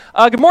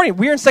Good morning.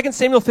 We are in 2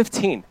 Samuel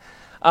 15.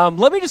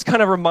 Let me just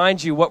kind of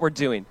remind you what we're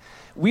doing.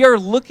 We are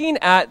looking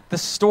at the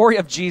story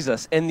of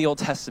Jesus in the Old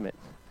Testament.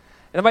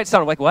 And it might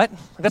sound like, what?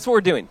 That's what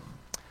we're doing.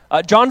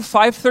 John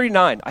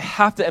 5:39, I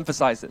have to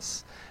emphasize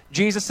this.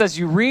 Jesus says,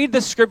 you read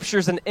the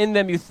scriptures and in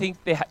them you think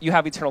you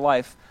have eternal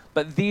life,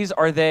 but these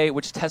are they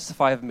which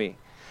testify of me.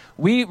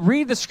 We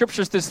read the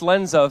scriptures through this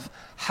lens of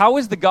how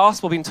is the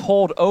gospel being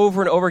told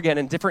over and over again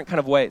in different kind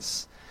of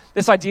ways.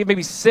 This idea of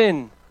maybe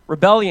sin,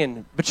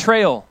 rebellion,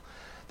 betrayal.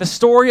 The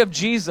story of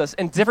Jesus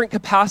in different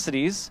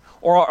capacities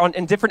or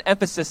in different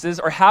emphases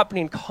are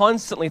happening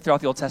constantly throughout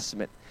the Old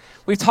Testament.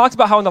 We've talked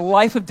about how in the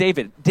life of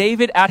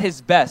David at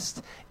his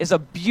best is a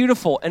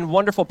beautiful and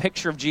wonderful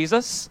picture of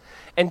Jesus,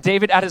 and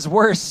David at his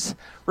worst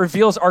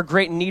reveals our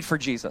great need for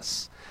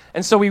Jesus.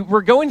 And so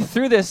we're going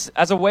through this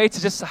as a way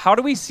to just, how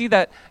do we see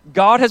that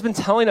God has been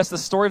telling us the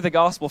story of the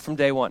gospel from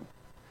day one?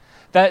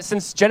 That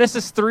since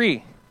Genesis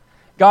 3,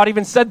 God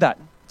even said that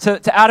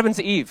to Adam and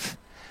to Eve.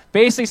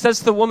 Basically says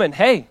to the woman,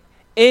 hey,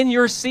 in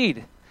your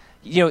seed,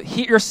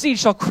 your seed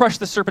shall crush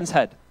the serpent's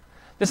head.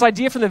 This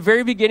idea from the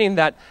very beginning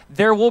that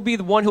there will be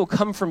the one who will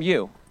come from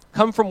you,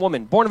 come from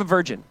woman, born of a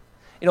virgin,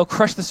 and he'll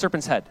crush the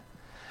serpent's head.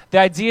 The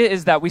idea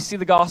is that we see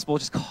the gospel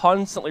just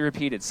constantly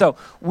repeated. So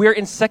we're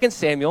in 2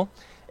 Samuel.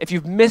 If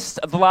you've missed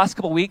the last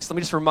couple weeks, let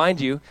me just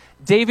remind you,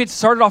 David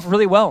started off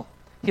really well.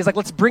 He's like,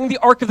 let's bring the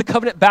Ark of the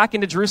Covenant back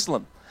into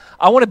Jerusalem.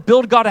 I want to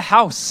build God a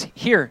house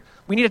here.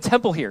 We need a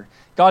temple here.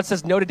 God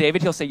says no to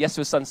David. He'll say yes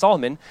to his son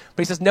Solomon.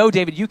 But he says, no,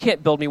 David, you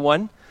can't build me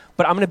one,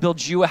 but I'm going to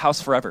build you a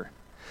house forever.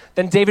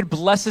 Then David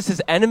blesses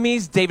his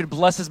enemies. David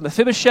blesses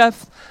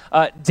Mephibosheth.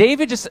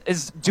 David just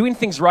is doing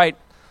things right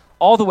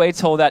all the way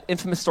till that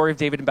infamous story of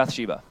David and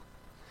Bathsheba.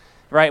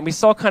 Right? And we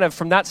saw kind of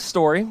from that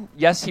story,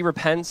 yes, he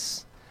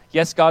repents.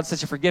 Yes, God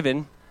says you're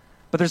forgiven,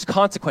 but there's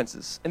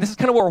consequences. And this is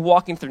kind of what we're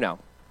walking through now.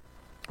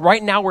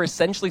 Right now, we're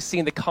essentially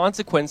seeing the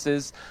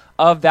consequences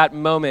of that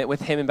moment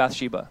with him and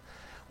Bathsheba.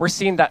 We're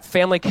seeing that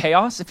family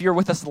chaos. If you were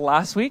with us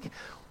last week,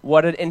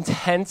 what an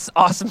intense,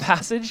 awesome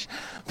passage.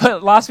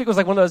 But last week was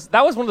like one of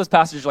those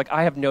passages like,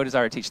 I have no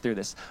desire to teach through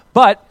this.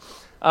 But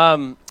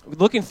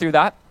looking through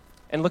that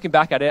and looking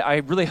back at it, I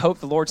really hope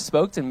the Lord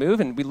spoke and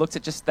moved, and we looked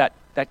at just that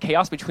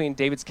chaos between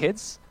David's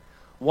kids.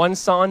 One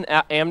son,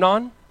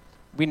 Amnon,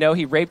 we know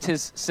he raped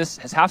his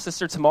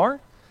half-sister Tamar.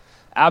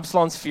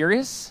 Absalom's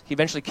furious. He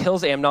eventually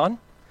kills Amnon.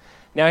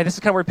 Now, this is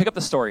kind of where we pick up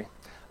the story.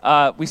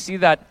 We see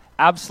that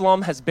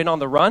Absalom has been on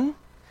the run.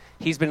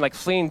 He's been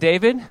fleeing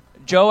David.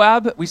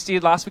 Joab, we see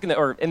last week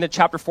in the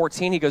chapter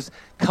 14, he goes,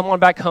 come on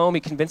back home.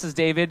 He convinces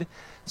David.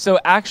 So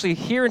actually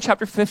here in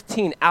chapter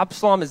 15,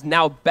 Absalom is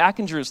now back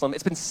in Jerusalem.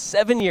 It's been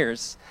 7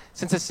 years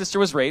since his sister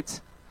was raped.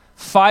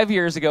 5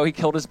 years ago, he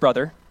killed his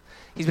brother.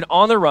 He's been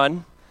on the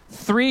run.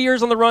 3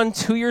 years on the run,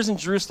 2 years in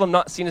Jerusalem,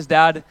 not seeing his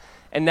dad.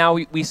 And now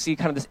we see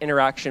kind of this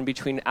interaction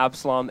between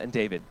Absalom and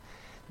David.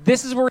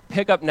 This is where we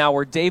pick up now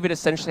where David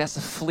essentially has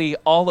to flee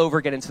all over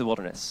again into the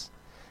wilderness.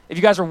 If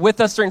you guys were with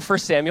us during 1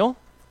 Samuel,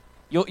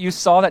 you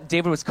saw that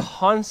David was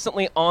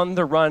constantly on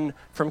the run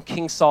from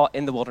King Saul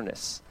in the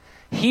wilderness.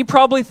 He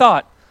probably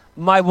thought,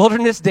 my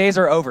wilderness days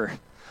are over.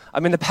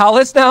 I'm in the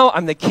palace now,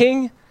 I'm the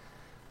king.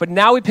 But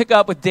now we pick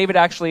up with David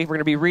actually, we're going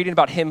to be reading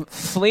about him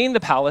fleeing the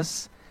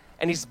palace,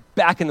 and he's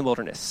back in the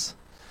wilderness.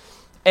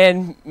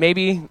 And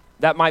maybe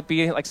that might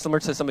be similar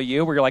to some of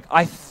you, where you're like,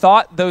 I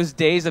thought those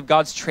days of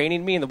God's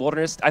training me in the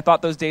wilderness, I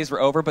thought those days were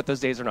over, but those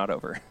days are not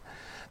over.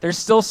 There's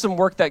still some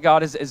work that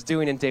God is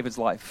doing in David's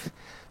life.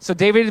 So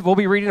David, we'll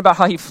be reading about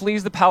how he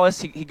flees the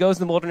palace. He goes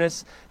in the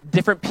wilderness.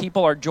 Different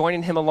people are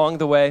joining him along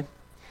the way.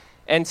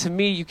 And to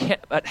me, you can't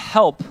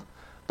help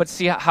but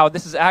see how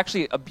this is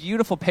actually a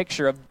beautiful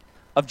picture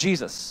of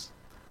Jesus.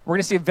 We're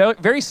going to see a very,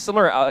 very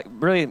similar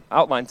really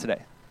outline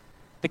today.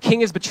 The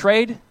king is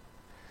betrayed.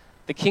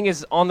 The king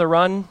is on the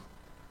run.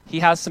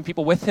 He has some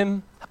people with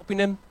him, helping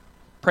him,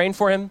 praying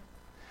for him.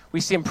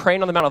 We see him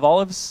praying on the Mount of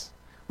Olives.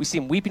 We see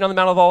him weeping on the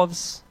Mount of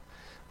Olives.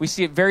 We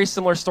see a very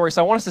similar story.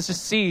 So I want us to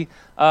just see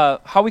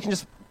how we can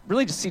just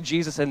see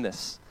Jesus in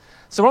this.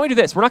 So why don't we do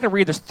this? We're not going to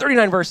read. There's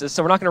 39 verses,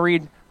 so we're not going to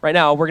read right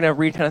now. We're going to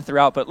read kind of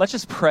throughout, but let's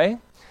just pray.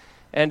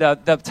 And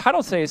the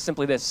title today is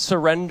simply this,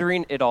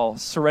 Surrendering It All.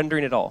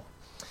 Surrendering It All.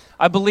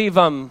 I believe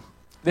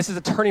this is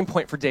a turning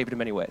point for David in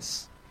many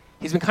ways.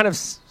 He's been kind of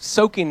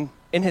soaking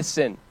in his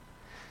sin.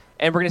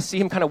 And we're going to see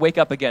him kind of wake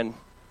up again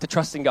to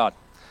trusting God.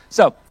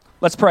 So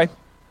let's pray,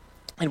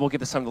 and we'll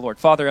give this time to the Lord.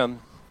 Father,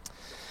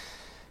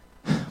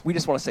 we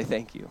just want to say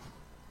thank you.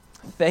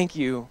 Thank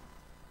you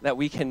that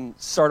we can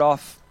start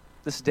off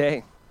this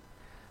day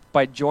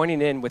by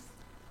joining in with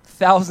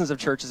thousands of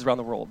churches around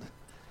the world,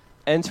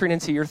 entering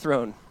into your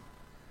throne.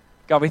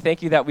 God, we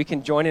thank you that we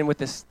can join in with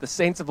the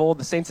saints of old,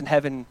 the saints in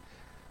heaven,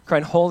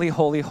 crying, holy,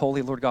 holy,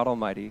 holy, Lord God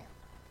Almighty,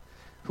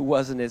 who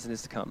was and is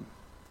to come.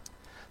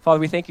 Father,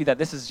 we thank you that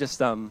this is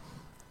just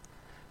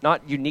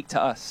not unique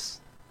to us,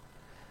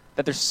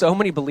 that there's so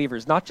many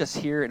believers, not just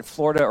here in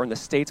Florida or in the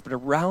States, but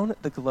around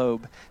the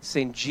globe,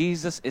 saying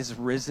Jesus is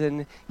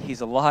risen,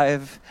 he's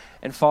alive.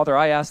 And Father,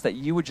 I ask that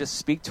you would just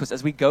speak to us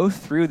as we go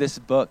through this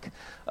book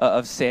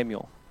of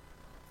Samuel.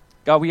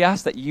 God, we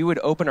ask that you would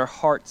open our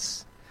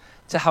hearts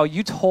to how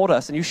you told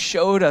us and you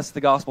showed us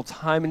the gospel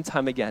time and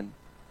time again,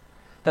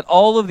 that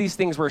all of these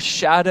things were a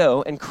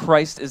shadow and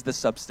Christ is the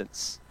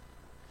substance.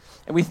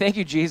 And we thank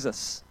you,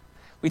 Jesus.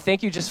 We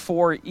thank you just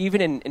for,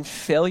 even in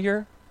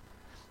failure,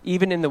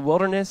 even in the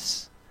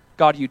wilderness,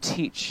 God, you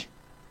teach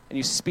and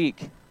you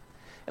speak.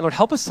 And Lord,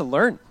 help us to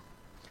learn.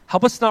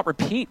 Help us not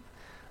repeat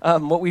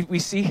what we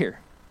see here.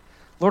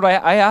 Lord,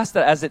 I ask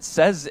that as it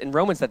says in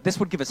Romans, that this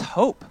would give us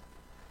hope,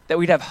 that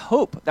we'd have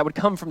hope that would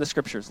come from the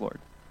scriptures, Lord.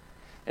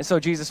 And so,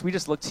 Jesus, we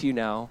just look to you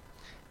now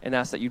and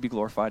ask that you'd be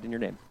glorified in your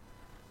name.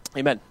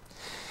 Amen.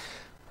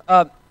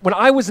 When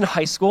I was in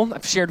high school,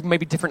 I've shared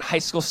maybe different high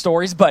school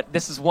stories, but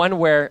this is one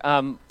where,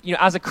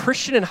 as a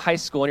Christian in high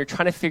school, and you're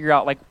trying to figure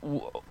out,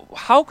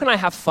 how can I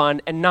have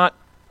fun and not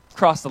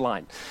cross the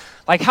line?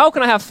 Like, how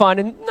can I have fun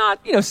and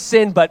not,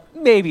 sin, but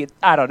maybe,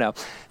 I don't know.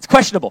 It's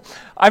questionable.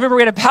 I remember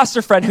we had a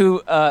pastor friend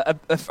who,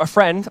 a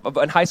friend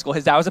in high school,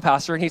 his dad was a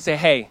pastor, and he'd say,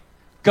 hey,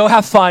 go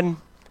have fun,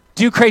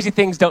 do crazy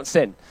things, don't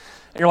sin.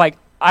 And you're like,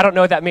 I don't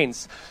know what that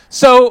means.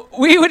 So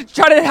we would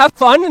try to have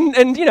fun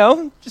and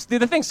just do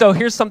the thing. So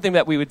here's something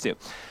that we would do.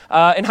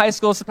 In high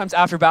school, sometimes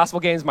after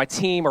basketball games, my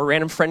team or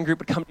random friend group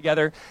would come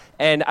together.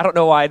 And I don't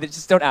know why.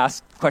 Just don't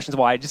ask questions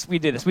why. We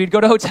did this. We'd go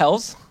to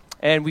hotels,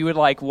 and we would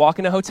walk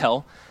in a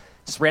hotel,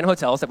 just random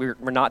hotels that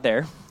were not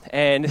there.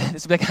 And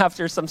this would be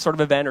after some sort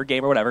of event or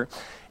game or whatever.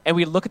 And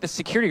we'd look at the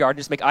security guard and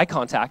just make eye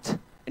contact and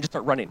just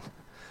start running.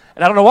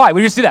 And I don't know why.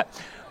 We just do that.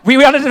 We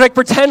wanted to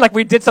pretend like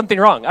we did something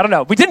wrong. I don't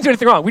know. We didn't do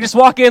anything wrong. We just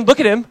walk in, look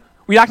at him.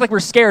 We act like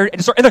we're scared,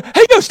 and they're,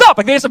 hey, no, stop.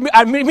 They just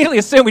immediately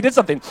assume we did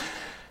something.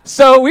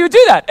 So we would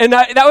do that. And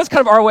that was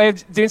kind of our way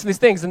of doing some of these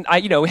things. And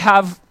we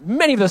have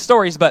many of those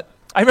stories, but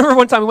I remember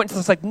one time we went to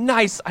this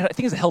nice, I think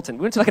it was a Hilton.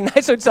 We went to a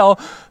nice hotel,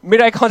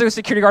 made eye contact with a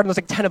security guard, and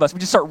there was 10 of us. We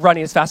just start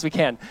running as fast as we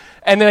can.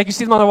 And then you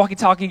see them on the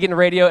walkie-talkie, getting the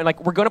radio, and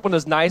we're going up one of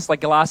those nice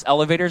glass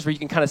elevators where you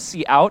can kind of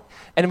see out.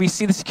 And we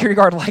see the security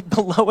guard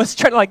below us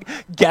trying to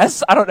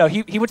guess. I don't know.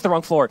 He went to the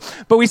wrong floor.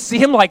 But we see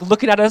him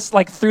looking at us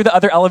through the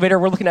other elevator.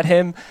 We're looking at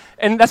him.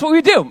 And that's what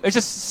we do. It's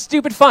just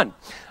stupid fun.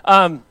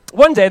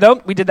 One day, though,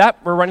 we did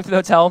that. We're running through the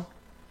hotel.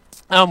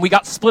 We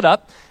got split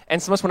up.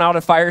 And some of us went out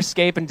a fire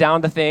escape and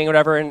down the thing or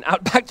whatever and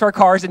out back to our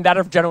cars and that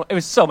of general. It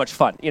was so much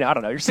fun. I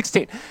don't know. You're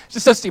 16. It's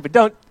just so stupid.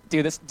 Don't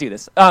do this. Do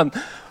this. But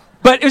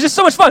it was just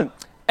so much fun.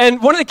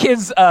 And one of the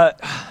kids,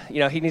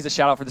 he needs a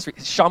shout out for this.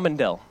 Sean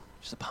Mandel,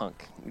 just a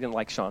punk. We didn't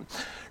like Sean.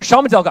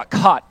 Sean Mandel got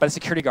caught by the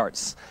security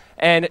guards.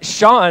 And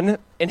Sean,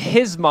 in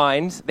his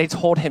mind, they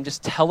told him,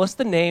 just tell us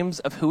the names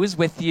of who is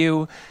with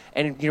you.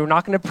 And you're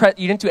not going to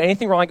you didn't do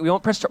anything wrong. We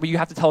won't press, but you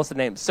have to tell us the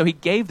names. So he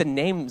gave the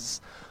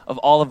names of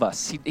all of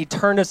us. He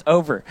turned us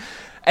over.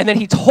 And then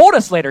he told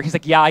us later, he's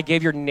like, yeah, I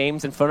gave your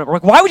names and phone number. We're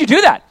like, why would you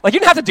do that? You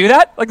didn't have to do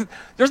that.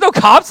 There's no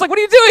cops. What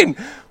are you doing?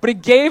 But he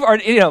gave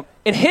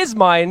in his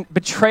mind,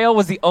 betrayal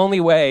was the only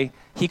way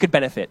he could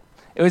benefit.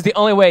 It was the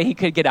only way he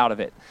could get out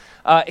of it.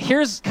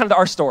 Here's kind of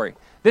our story.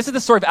 This is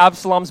the story of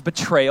Absalom's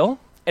betrayal.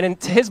 And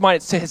to his mind,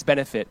 it's to his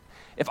benefit.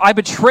 If I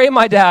betray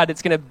my dad,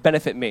 it's going to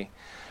benefit me.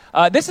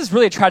 This is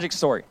really a tragic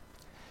story.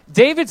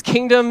 David's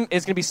kingdom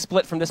is going to be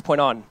split from this point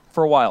on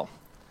for a while.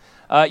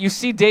 You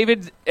see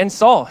David and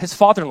Saul, his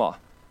father-in-law.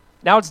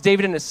 Now it's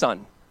David and his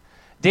son.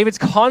 David's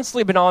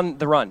constantly been on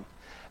the run.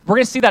 We're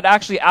going to see that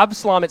actually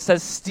Absalom, it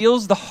says,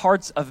 steals the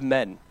hearts of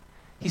men.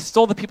 He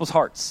stole the people's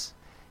hearts.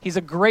 He's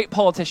a great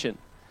politician.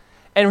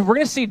 And we're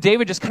going to see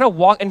David just kind of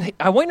walk, and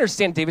I want you to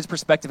understand David's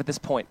perspective at this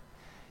point.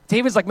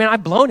 David's like, man,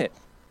 I've blown it.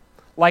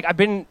 I've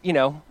been,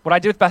 what I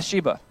did with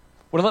Bathsheba,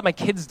 what I let my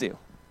kids do.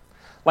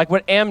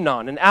 What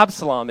Amnon and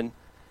Absalom and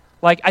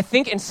I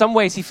think in some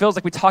ways he feels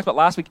like we talked about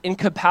last week,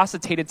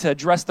 incapacitated to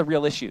address the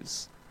real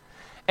issues.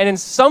 And in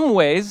some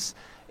ways,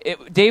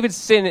 David's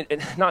sin,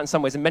 not in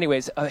some ways, in many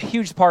ways, a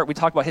huge part, we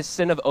talked about his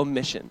sin of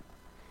omission.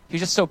 He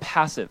was just so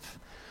passive.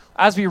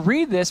 As we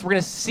read this, we're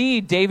going to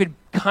see David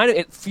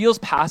it feels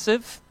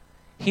passive.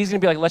 He's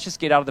going to be like, let's just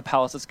get out of the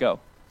palace, let's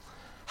go.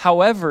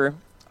 However,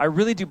 I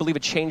really do believe a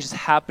change is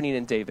happening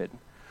in David.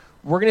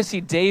 We're going to see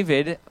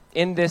David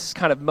in this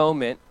kind of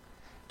moment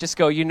just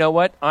go, you know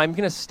what? I'm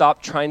going to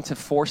stop trying to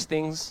force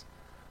things,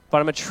 but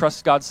I'm going to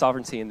trust God's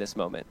sovereignty in this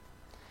moment.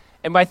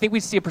 And I think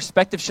we see a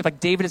perspective shift,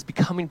 David is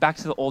becoming back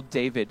to the old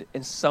David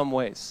in some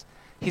ways.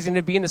 He's going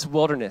to be in this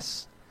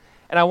wilderness.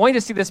 And I want you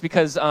to see this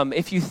because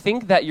if you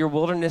think that your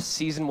wilderness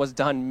season was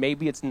done,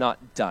 maybe it's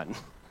not done.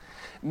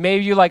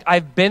 Maybe you're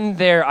I've been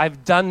there,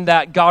 I've done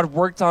that, God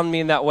worked on me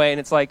in that way, and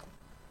it's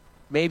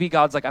maybe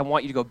God's I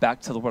want you to go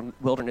back to the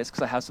wilderness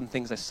because I have some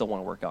things I still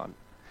want to work on.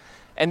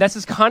 And this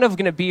is kind of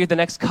going to be the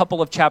next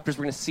couple of chapters.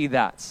 We're going to see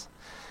that.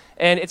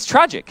 And it's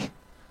tragic.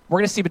 We're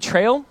going to see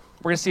betrayal.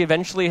 We're going to see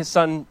eventually his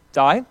son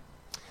die.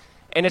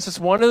 And it's just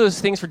one of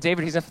those things for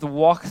David. He's going to have to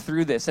walk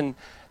through this. And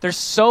there's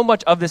so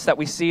much of this that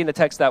we see in the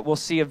text that we'll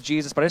see of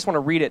Jesus, but I just want to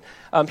read it.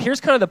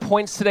 Here's kind of the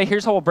points today.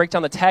 Here's how we'll break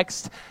down the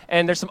text.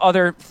 And there's some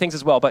other things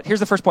as well. But here's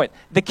the first point.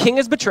 The king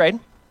is betrayed.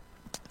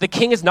 The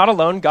king is not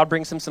alone. God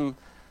brings him some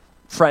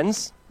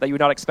friends that you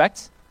would not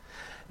expect.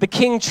 The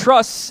king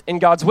trusts in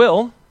God's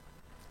will.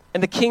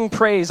 And the king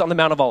prays on the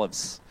Mount of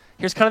Olives.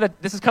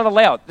 this is kind of the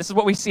layout. This is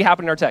what we see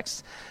happen in our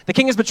text. The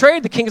king is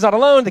betrayed. The king is not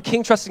alone. The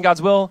king trusts in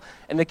God's will,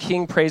 and the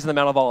king prays in the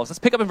Mount of Olives. Let's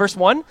pick up in verse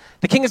 1.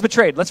 The king is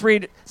betrayed. Let's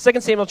read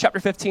 2 Samuel chapter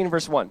 15,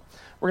 verse 1.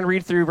 We're going to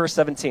read through verse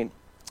 17.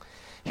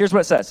 Here's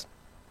what it says.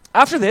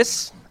 After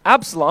this,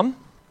 Absalom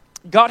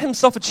got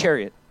himself a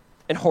chariot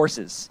and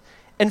horses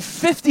and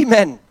 50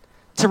 men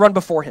to run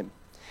before him.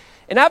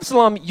 And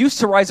Absalom used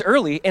to rise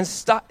early and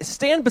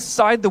stand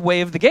beside the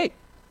way of the gate.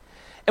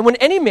 And when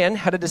any man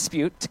had a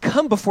dispute to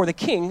come before the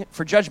king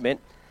for judgment,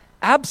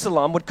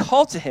 Absalom would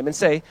call to him and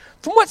say,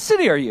 "From what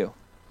city are you?"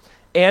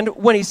 And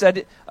when he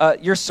said,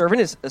 "Your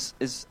servant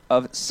is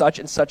of such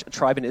and such a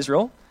tribe in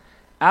Israel,"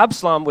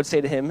 Absalom would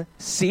say to him,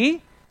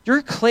 "See,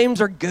 your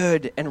claims are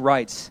good and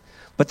right,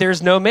 but there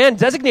is no man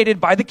designated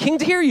by the king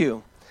to hear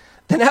you."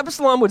 Then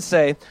Absalom would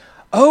say,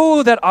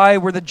 "Oh, that I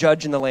were the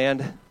judge in the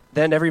land.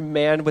 Then every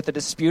man with a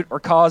dispute or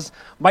cause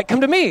might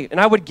come to me,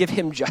 and I would give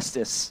him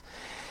justice."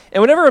 And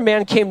whenever a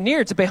man came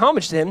near to pay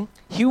homage to him,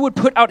 he would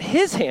put out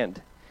his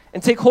hand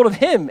and take hold of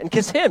him and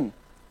kiss him.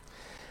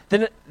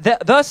 Then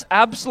thus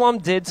Absalom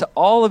did to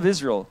all of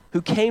Israel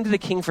who came to the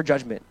king for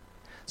judgment.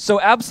 So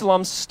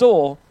Absalom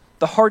stole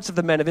the hearts of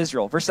the men of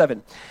Israel. Verse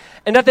 7.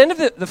 And at the end of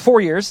the 4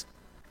 years,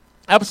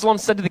 Absalom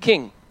said to the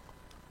king,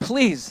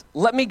 "Please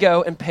let me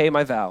go and pay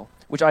my vow,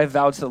 which I have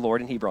vowed to the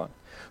Lord in Hebron.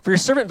 For your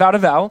servant vowed a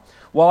vow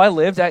while I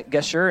lived at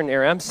Geshur in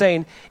Aram,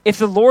 saying, 'If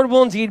the Lord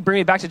will indeed bring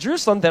me back to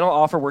Jerusalem, then I'll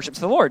offer worship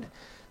to the Lord.'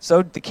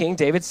 So the king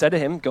David said to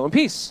him, 'Go in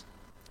peace.'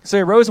 So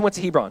he arose and went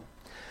to Hebron.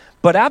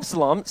 But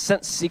Absalom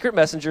sent secret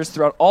messengers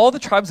throughout all the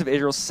tribes of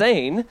Israel,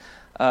 saying,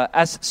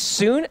 'As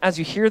soon as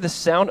you hear the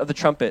sound of the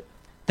trumpet,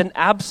 then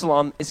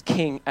Absalom is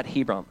king at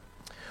Hebron.'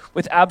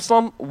 With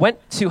Absalom went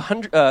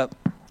 200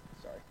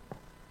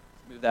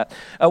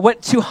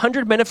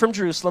 men from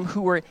Jerusalem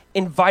who were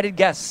invited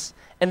guests,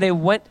 and they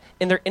went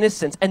in their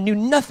innocence and knew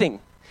nothing.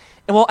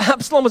 And while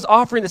Absalom was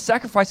offering the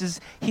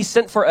sacrifices, he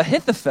sent for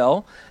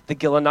Ahithophel, the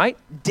Gilonite,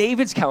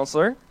 David's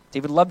counselor.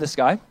 David loved this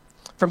guy,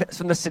 from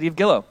the city of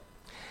Gilo.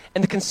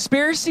 And the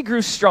conspiracy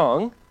grew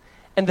strong,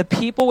 and the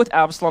people with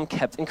Absalom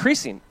kept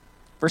increasing.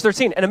 Verse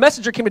 13, and a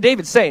messenger came to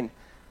David saying,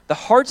 'The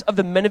hearts of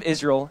the men of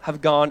Israel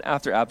have gone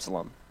after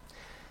Absalom.'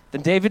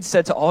 Then David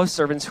said to all his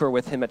servants who were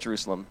with him at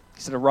Jerusalem,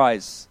 he said,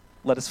 'Arise,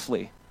 let us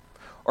flee,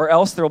 or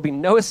else there will be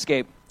no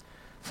escape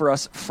for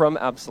us from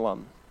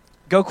Absalom.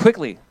 Go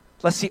quickly,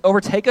 lest he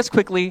overtake us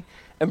quickly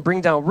and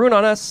bring down ruin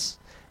on us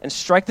and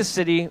strike the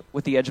city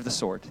with the edge of the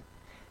sword.'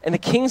 And the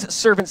king's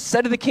servants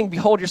said to the king,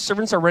 'Behold, your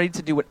servants are ready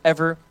to do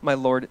whatever my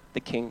lord the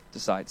king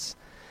decides.'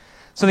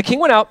 So the king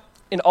went out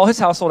and all his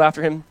household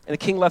after him, and the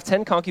king left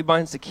 10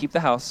 concubines to keep the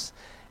house.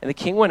 And the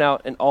king went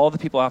out and all the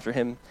people after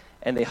him,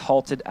 and they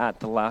halted at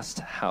the last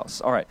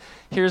house." All right,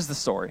 here's the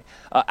story.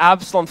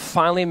 Absalom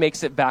finally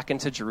makes it back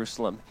into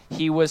Jerusalem.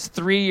 He was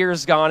 3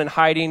 years gone in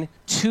hiding.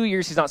 2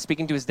 years he's not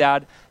speaking to his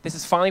dad. This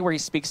is finally where he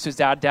speaks to his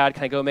dad. "Dad,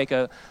 can I go make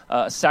a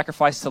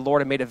sacrifice to the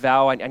Lord? I made a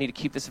vow. I need to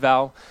keep this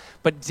vow."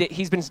 But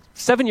he's been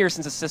 7 years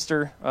since his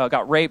sister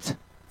got raped,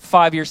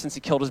 5 years since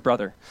he killed his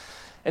brother.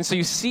 And so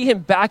you see him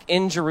back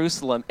in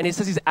Jerusalem, and it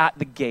says he's at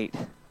the gate.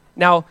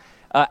 Now,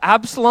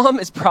 Absalom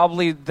is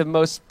probably the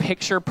most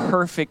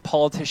picture-perfect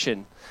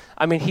politician.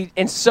 I mean, he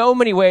in so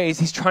many ways,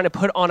 he's trying to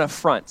put on a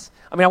front.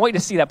 I mean, I want you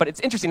to see that, but it's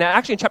interesting. Now,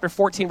 actually, in chapter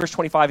 14, verse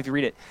 25, if you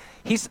read it,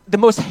 he's the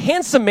most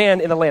handsome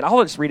man in the land.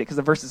 I'll just read it because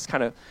the verse is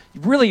kind of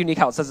really unique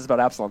how it says this about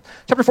Absalom.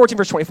 Chapter 14,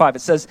 verse 25,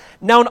 it says,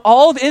 "Now in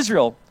all of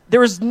Israel,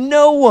 there is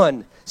no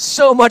one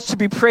so much to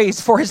be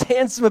praised for his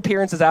handsome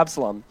appearance as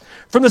Absalom.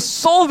 From the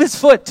sole of his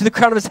foot to the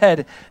crown of his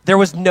head, there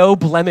was no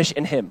blemish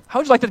in him." How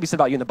would you like that to be said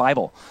about you in the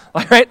Bible?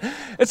 All right?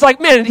 It's like,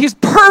 man, he's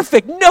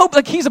perfect.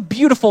 He's a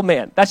beautiful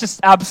man. That's just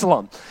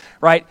Absalom,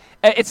 right?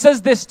 It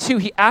says this too.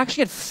 He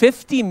actually had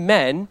 50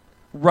 men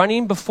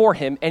running before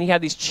him, and he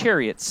had these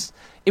chariots.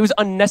 It was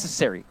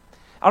unnecessary.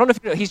 I don't know if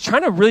you know, he's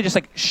trying to really just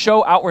like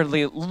show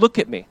outwardly, look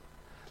at me.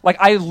 Like,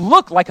 I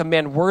look like a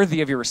man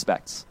worthy of your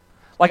respects.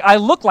 Like, I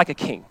look like a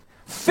king.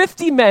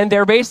 50 men,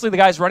 they're basically the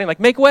guys running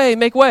like, make way,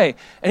 make way.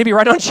 And he'd be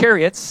riding on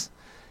chariots.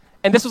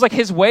 And this was like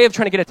his way of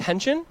trying to get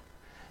attention.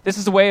 This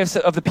is the way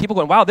of the people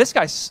going, wow, this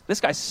guy's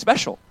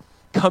special.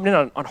 Coming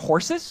in on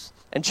horses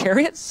and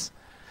chariots.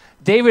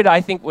 David, I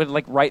think, would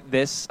like write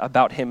this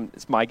about him,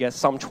 it's my guess,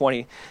 Psalm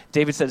 20.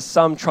 David says,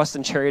 "Some trust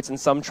in chariots and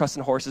some trust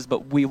in horses,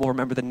 but we will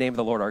remember the name of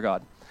the Lord our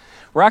God."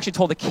 We're actually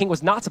told the king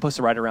was not supposed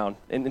to ride around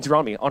in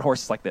Deuteronomy on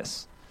horses like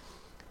this.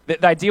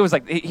 The idea was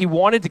like he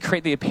wanted to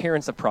create the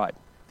appearance of pride,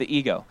 the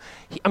ego.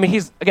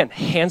 He's, again,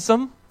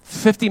 handsome.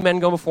 50 men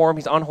go before him.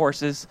 He's on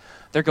horses.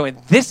 They're going,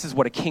 this is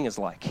what a king is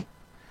like.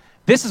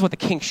 This is what the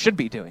king should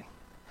be doing.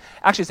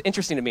 Actually, it's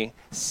interesting to me.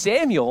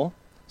 Samuel,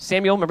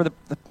 remember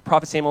the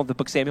prophet Samuel, the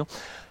book Samuel?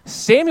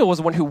 Samuel was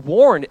the one who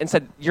warned and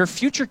said, your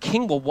future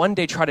king will one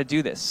day try to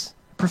do this.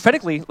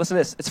 Prophetically, listen to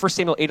this. It's 1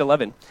 Samuel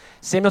 8:11.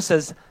 Samuel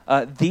says,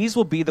 "These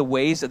will be the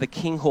ways of the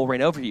king who will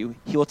reign over you.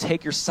 He will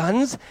take your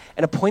sons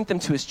and appoint them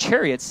to his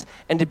chariots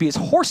and to be his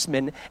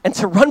horsemen and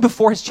to run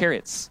before his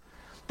chariots."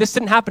 This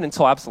didn't happen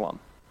until Absalom.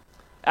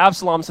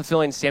 Absalom's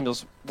fulfilling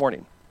Samuel's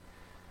warning.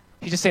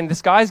 He's just saying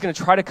this guy's going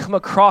to try to come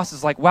across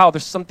as like, wow,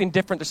 there's something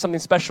different, there's something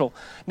special.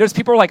 Notice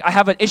people are like, I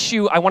have an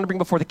issue I want to bring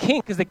before the king,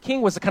 because the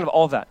king was kind of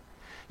all of that.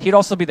 He'd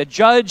also be the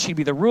judge, he'd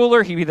be the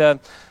ruler, he'd be the,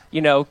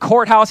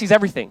 courthouse, he's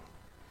everything.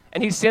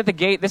 And he'd stand at the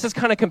gate. This is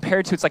kind of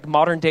compared to, it's like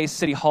modern day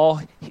city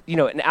hall,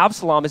 and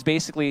Absalom is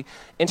basically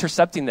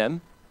intercepting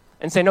them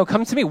and saying, no,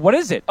 come to me. What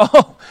is it?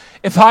 Oh,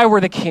 if I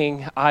were the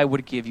king, I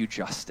would give you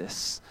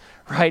justice,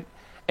 right?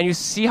 And you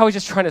see how he's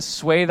just trying to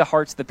sway the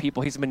hearts of the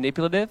people. He's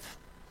manipulative.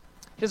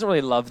 He doesn't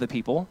really love the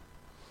people.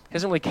 He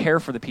doesn't really care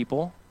for the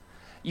people.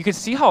 You can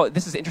see how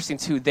this is interesting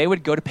too. They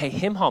would go to pay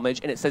him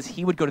homage, and it says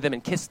he would go to them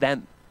and kiss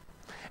them.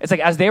 It's like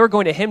as they were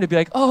going to him to be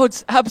like, oh,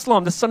 it's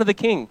Absalom, the son of the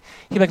king.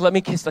 He'd be like, let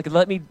me kiss,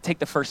 let me take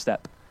the first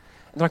step.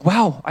 And they're like,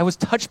 wow, I was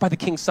touched by the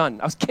king's son.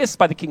 I was kissed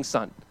by the king's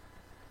son.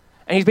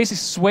 And he's basically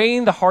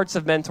swaying the hearts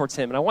of men towards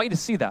him. And I want you to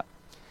see that.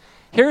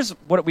 Here's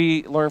what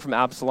we learn from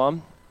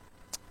Absalom.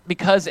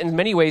 Because in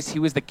many ways, he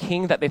was the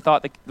king that they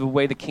thought the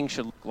way the king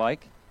should look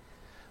like.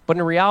 But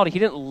in reality, he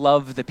didn't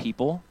love the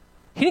people.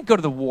 He didn't go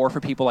to the war for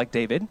people like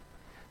David.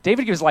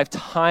 David gave his life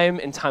time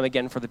and time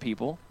again for the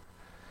people.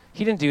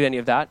 He didn't do any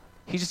of that.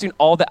 He's just doing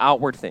all the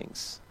outward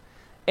things.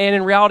 And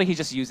in reality, he's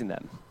just using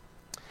them.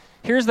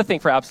 Here's the thing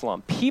for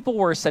Absalom. People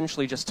were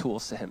essentially just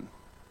tools to him.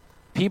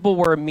 People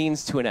were a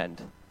means to an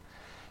end.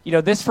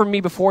 This for me,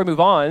 before we move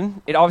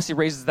on, it obviously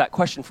raises that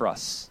question for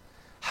us.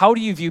 How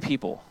do you view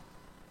people?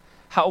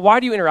 Why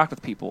do you interact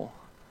with people?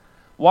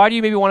 Why do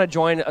you maybe want to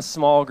join a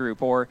small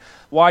group? Or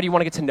why do you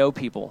want to get to know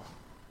people?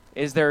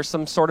 Is there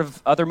some sort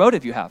of other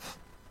motive you have?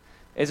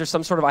 Is there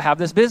some sort of, I have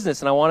this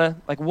business and I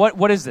want to,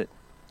 what is it?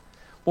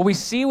 What we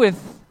see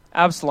with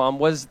Absalom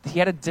was he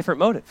had a different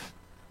motive.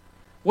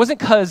 It wasn't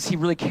because he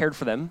really cared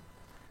for them.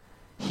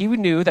 He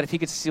knew that if he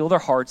could seal their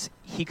hearts,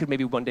 he could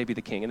maybe one day be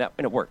the king, and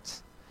it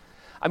worked.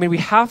 I mean, we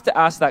have to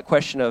ask that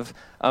question of,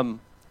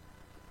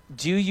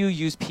 do you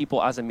use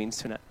people as a means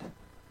to an end?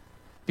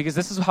 Because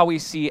this is how we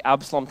see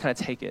Absalom kind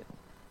of take it.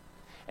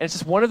 And it's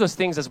just one of those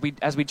things as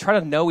we try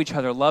to know each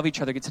other, love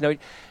each other, get to know. And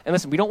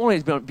listen, we don't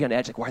want to be on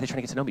edge. Like, why are they trying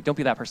to get to know me? Don't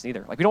be that person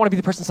either. Like, we don't want to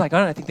be the person that's like,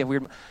 oh, I think they're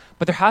weird.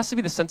 But there has to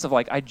be the sense of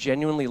like, I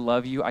genuinely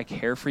love you. I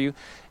care for you.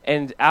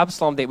 And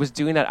Absalom, they was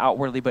doing that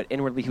outwardly, but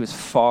inwardly he was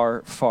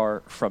far,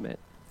 far from it.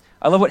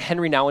 I love what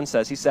Henry Nouwen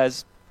says. He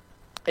says,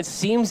 it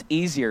seems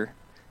easier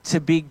to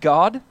be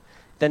God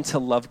than to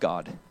love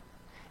God.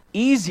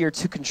 Easier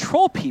to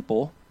control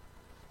people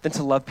than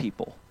to love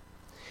people.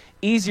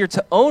 Easier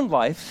to own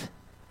life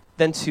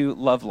than to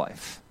love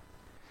life.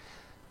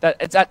 That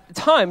it's at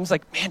times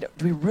like, man,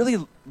 do we really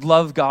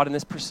love God in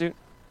this pursuit?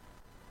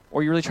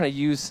 Or are you really trying to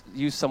use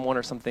someone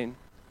or something?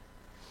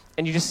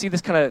 And you just see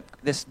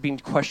this being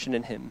questioned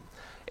in him.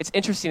 It's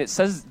interesting. It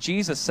says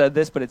Jesus said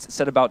this, but it's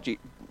said about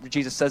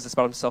Jesus says this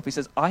about himself. He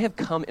says, I have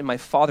come in my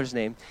Father's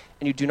name,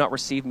 and you do not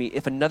receive me.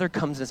 If another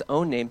comes in his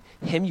own name,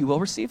 him you will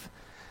receive.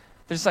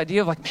 There's this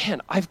idea of like,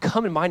 man, I've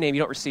come in my name,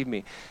 you don't receive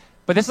me.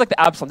 But this is like the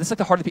Absalom. This is like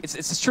the heart of the people.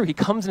 It's true. He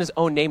comes in his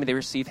own name and they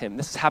receive him.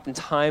 This has happened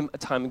time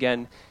and time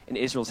again in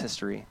Israel's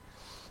history.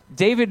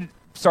 David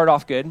started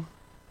off good.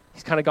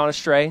 He's kind of gone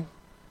astray.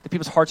 The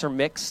people's hearts are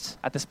mixed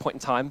at this point in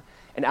time.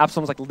 And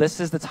Absalom's like,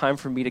 this is the time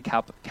for me to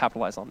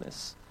capitalize on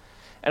this.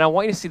 And I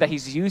want you to see that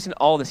he's using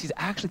all this. He's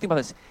actually, think about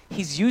this.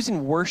 He's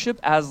using worship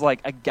as like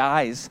a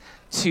guise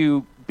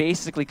to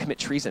basically commit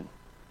treason.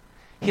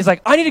 He's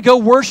like, I need to go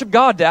worship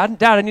God, Dad.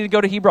 Dad, I need to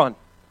go to Hebron.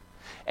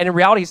 And in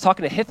reality, he's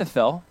talking to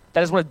Ahithophel.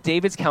 That is one of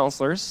David's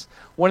counselors,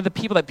 one of the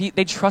people that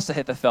they trust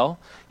Ahithophel.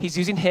 He's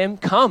using him,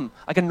 come,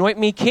 like anoint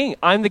me king.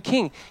 I'm the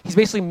king. He's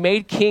basically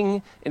made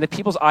king in the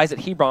people's eyes at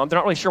Hebron. They're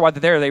not really sure why they're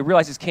there. They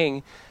realize he's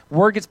king.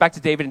 Word gets back to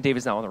David, and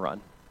David's now on the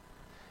run.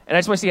 And I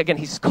just want to see, again,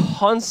 he's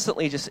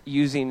constantly just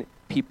using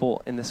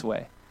people in this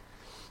way.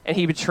 And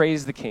he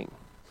betrays the king.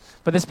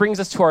 But this brings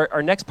us to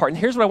our next part. And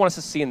here's what I want us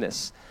to see in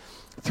this.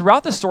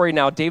 Throughout the story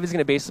now, David's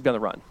going to basically be on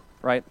the run,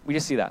 right? We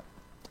just see that.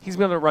 He's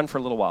going to run for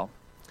a little while.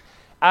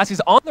 As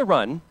he's on the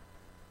run,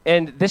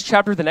 and this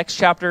chapter, the next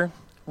chapter,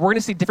 we're going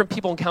to see different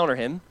people encounter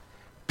him.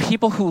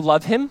 People who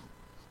love him,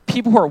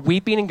 people who are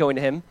weeping and going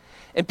to him,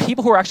 and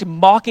people who are actually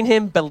mocking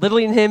him,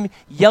 belittling him,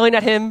 yelling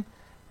at him.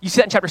 You see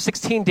that in chapter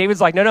 16. David's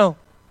like, no,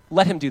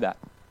 let him do that.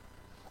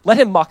 Let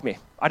him mock me.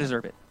 I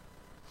deserve it.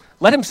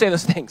 Let him say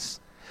those things.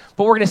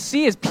 But what we're going to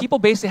see is people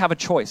basically have a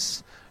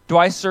choice. Do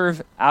I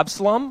serve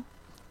Absalom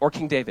or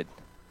King David?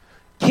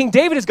 King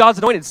David is God's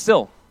anointed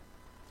still.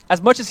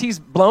 As much as he's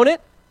blown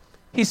it,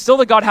 he's still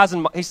the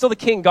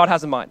king God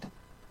has in mind.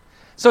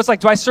 So it's like,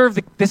 do I serve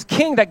this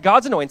king that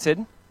God's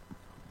anointed,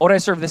 or do I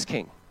serve this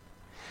king?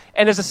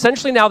 And there's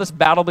essentially now this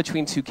battle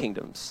between two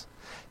kingdoms.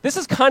 This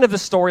is kind of the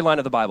storyline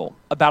of the Bible,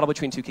 a battle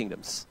between two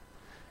kingdoms.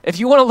 If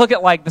you want to look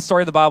at like the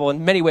story of the Bible,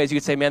 in many ways you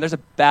could say, man, there's a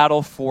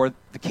battle for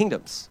the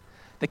kingdoms.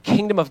 The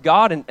kingdom of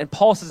God, and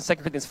Paul says in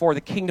 2 Corinthians 4,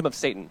 the kingdom of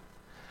Satan.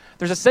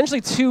 There's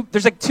essentially two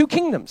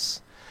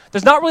kingdoms.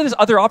 There's not really this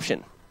other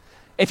option.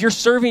 If you're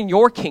serving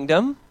your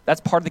kingdom, that's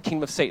part of the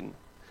kingdom of Satan.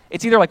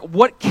 It's either like,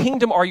 what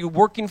kingdom are you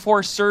working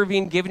for,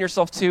 serving, giving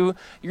yourself to?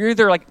 You're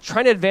either like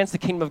trying to advance the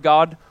kingdom of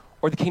God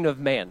or the kingdom of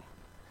man.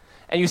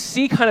 And you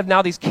see kind of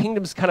now these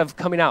kingdoms kind of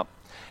coming out.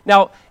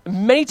 Now,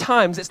 many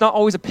times, it's not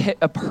always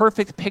a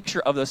perfect picture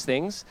of those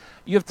things.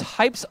 You have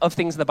types of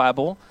things in the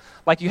Bible,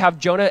 like you have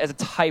Jonah as a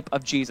type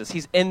of Jesus.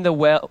 He's in the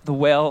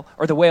whale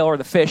or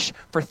the fish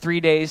for 3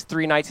 days,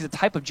 3 nights. He's a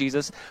type of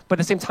Jesus. But at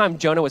the same time,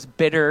 Jonah was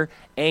bitter,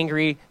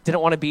 angry, didn't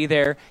want to be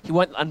there. He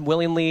went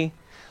unwillingly.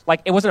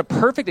 Like, it wasn't a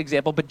perfect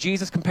example, but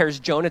Jesus compares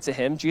Jonah to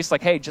him. Jesus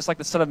like, hey, just like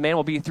the Son of Man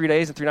will be 3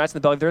 days and 3 nights in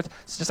the belly of the earth,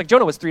 it's just like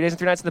Jonah was 3 days and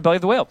 3 nights in the belly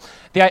of the whale.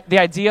 The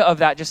idea of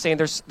that, just saying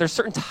there's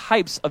certain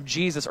types of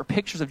Jesus or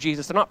pictures of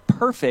Jesus. They're not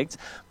perfect,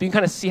 but you can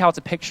kind of see how it's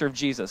a picture of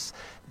Jesus.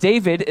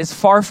 David is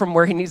far from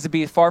where he needs to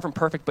be, far from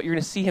perfect, but you're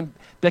going to see him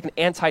be like an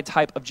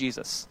anti-type of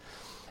Jesus.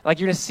 Like,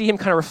 you're going to see him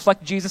kind of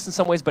reflect Jesus in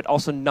some ways, but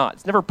also not.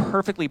 It's never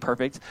perfectly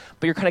perfect,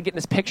 but you're kind of getting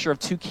this picture of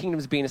two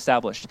kingdoms being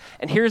established.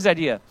 And here's the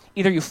idea.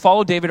 Either you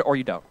follow David or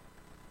you don't.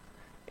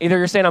 Either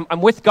you're saying,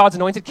 I'm with God's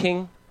anointed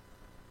king,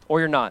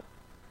 or you're not.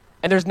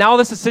 And there's now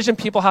this decision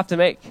people have to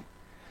make.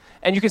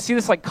 And you can see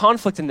this like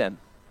conflict in them.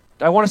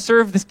 Do I want to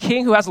serve this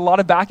king who has a lot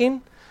of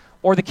backing,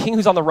 or the king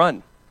who's on the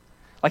run?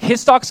 Like,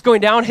 his stock's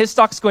going down, his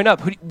stock's going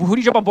up. Who do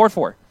you jump on board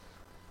for?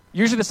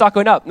 Usually the stock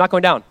going up, not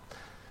going down.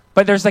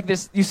 But there's like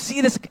this, you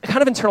see this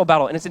kind of internal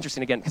battle, and it's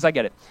interesting again, because I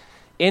get it.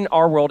 In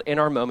our world, in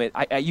our moment,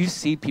 you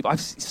see people,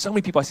 so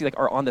many people I see like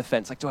are on the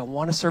fence. Like, do I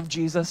want to serve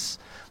Jesus?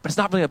 But it's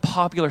not really a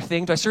popular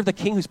thing. Do I serve the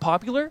king who's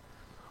popular?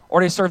 Or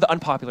do I serve the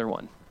unpopular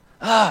one?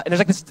 And there's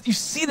like this, you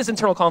see this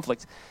internal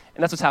conflict,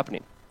 and that's what's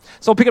happening.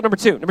 So we'll pick up number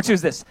 2. Number 2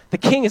 is this. The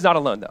king is not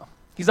alone, though.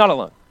 He's not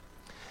alone.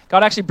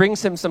 God actually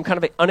brings him some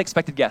kind of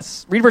unexpected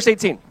guests. Read verse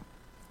 18.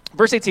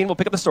 Verse 18, we'll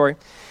pick up the story.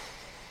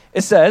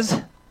 It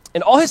says,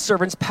 and all his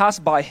servants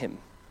passed by him,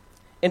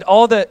 and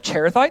all the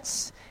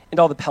Cherethites,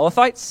 and all the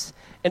Pelethites,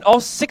 and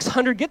all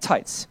 600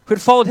 Gittites who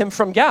had followed him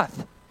from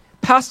Gath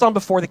passed on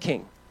before the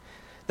king.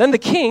 Then the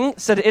king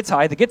said to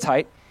Ittai, the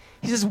Gittite,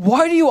 he says,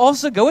 why do you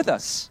also go with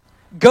us?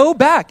 Go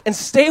back and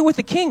stay with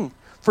the king,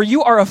 for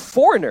you are a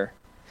foreigner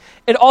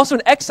and also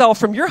an exile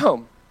from your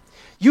home.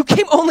 You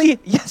came only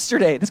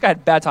yesterday. This guy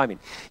had bad timing.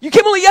 You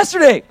came only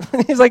yesterday.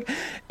 He's like,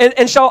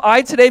 and shall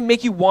I today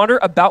make you wander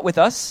about with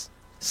us?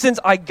 Since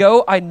I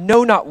go, I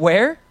know not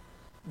where.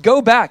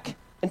 Go back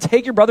and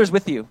take your brothers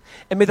with you.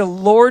 And may the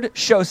Lord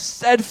show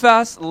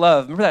steadfast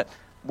love. Remember that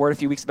word a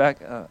few weeks back?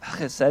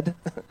 Said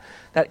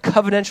that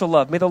covenantal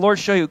love. May the Lord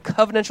show you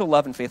covenantal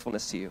love and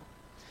faithfulness to you.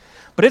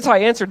 But Ittai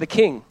answered the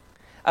king,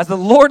 as the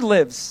Lord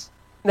lives,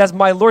 and as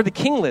my lord the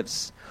king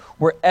lives,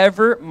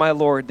 wherever my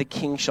lord the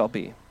king shall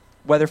be,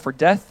 whether for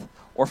death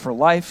or for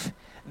life,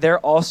 there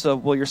also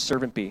will your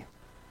servant be.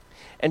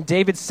 And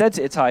David said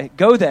to Ittai,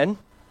 go then,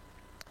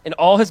 and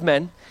all his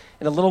men,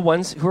 and the little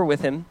ones who were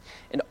with him,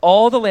 and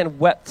all the land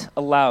wept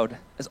aloud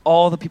as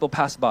all the people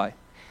passed by.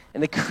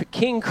 And the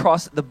king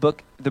crossed the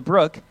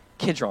brook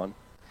Kidron,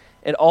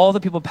 and all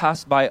the people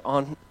passed by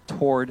on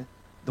toward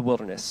the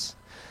wilderness.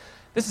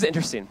 This is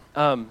interesting.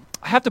 I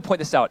have to point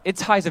this out.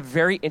 Ittai is a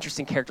very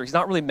interesting character. He's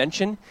not really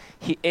mentioned.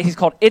 He's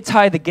called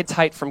Ittai the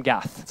Gittite from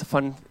Gath. It's a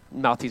fun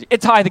mouth teaser.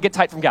 Ittai the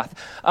Gittite from Gath.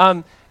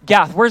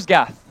 Gath, where's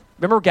Gath?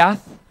 Remember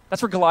Gath?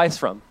 That's where Goliath's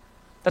from.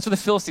 That's where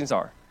the Philistines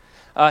are.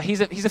 He's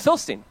a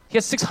Philistine. He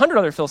has 600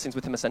 other Philistines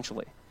with him,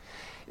 essentially.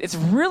 It's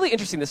really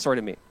interesting, this story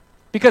to me.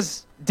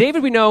 Because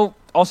David, we know,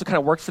 also kind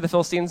of worked for the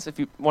Philistines. If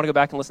you want to go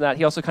back and listen to that,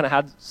 he also kind of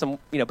had some,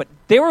 but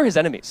they were his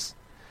enemies.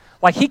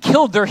 Like, he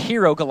killed their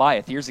hero,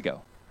 Goliath, years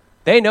ago.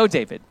 They know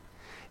David.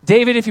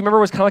 David, if you remember,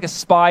 was kind of like a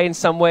spy in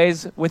some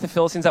ways with the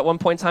Philistines at one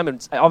point in time,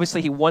 and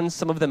obviously he won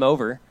some of them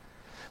over.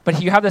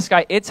 But you have this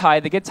guy, Ittai,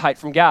 the Gittite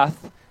from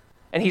Gath,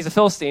 and he's a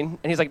Philistine,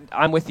 and he's like,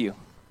 I'm with you.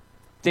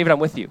 David, I'm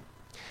with you.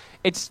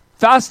 It's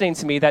fascinating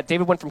to me that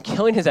David went from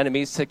killing his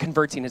enemies to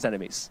converting his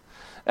enemies.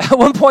 At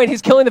one point,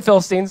 he's killing the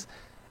Philistines,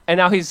 and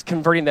now he's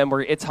converting them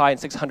where Ittai and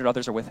 600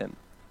 others are with him.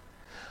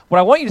 What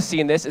I want you to see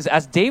in this is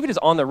as David is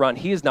on the run,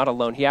 he is not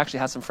alone. He actually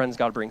has some friends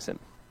God brings him.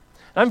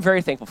 And I'm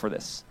very thankful for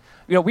this.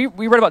 We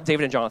read about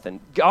David and Jonathan.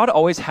 God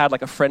always had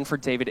like a friend for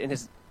David in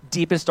his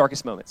deepest,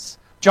 darkest moments.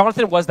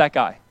 Jonathan was that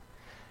guy.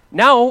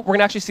 Now, we're going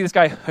to actually see this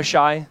guy,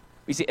 Hushai.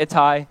 We see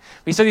Ittai.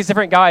 We see these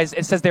different guys.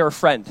 It says they were a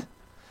friend.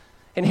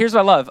 And here's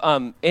what I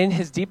love. In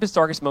his deepest,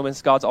 darkest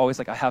moments, God's always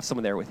like, I have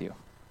someone there with you.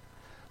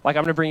 Like,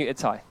 I'm going to bring you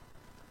Ittai,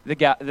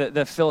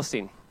 the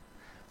Philistine,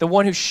 the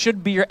one who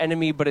should be your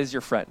enemy but is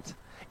your friend.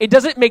 It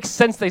doesn't make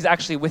sense that he's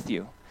actually with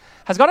you.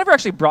 Has God ever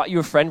actually brought you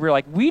a friend where you're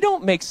like, we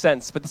don't make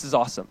sense, but this is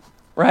awesome,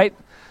 right?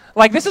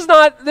 Like, this is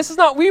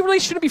not, we really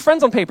shouldn't be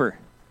friends on paper.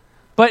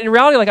 But in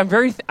reality, like,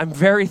 I'm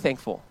very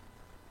thankful.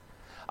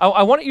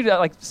 I want you to,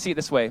 like, see it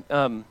this way.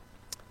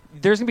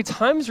 There's going to be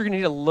times you're going to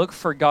need to look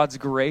for God's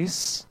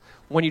grace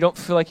when you don't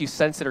feel like you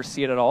sense it or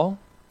see it at all.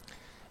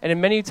 And in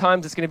many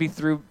times, it's going to be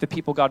through the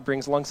people God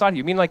brings alongside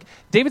you. I mean, like,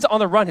 David's on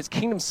the run. His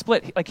kingdom's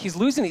split. He's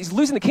losing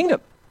the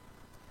kingdom.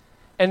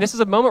 And this is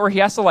a moment where he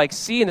has to, like,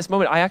 see in this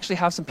moment, I actually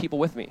have some people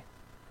with me.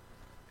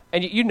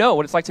 And you know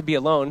what it's like to be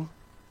alone,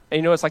 and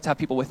you know what it's like to have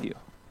people with you.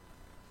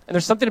 And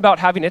there's something about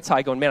having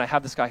Ittai going, man, I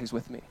have this guy who's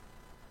with me.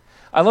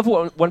 I love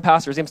what one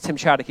pastor, his name's Tim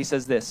Chaddick, he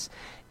says this: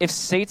 if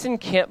Satan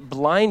can't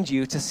blind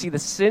you to see the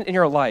sin in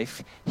your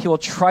life, he will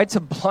try to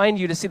blind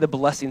you to see the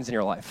blessings in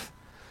your life.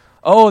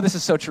 Oh, this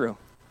is so true.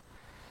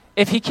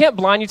 If he can't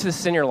blind you to the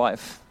sin in your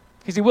life,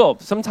 because he will.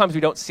 Sometimes we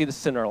don't see the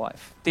sin in our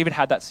life. David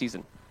had that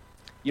season.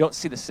 You don't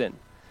see the sin.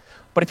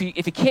 But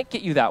if he can't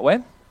get you that way,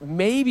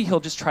 maybe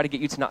he'll just try to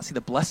get you to not see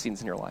the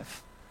blessings in your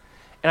life.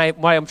 And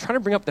why I'm trying to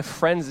bring up the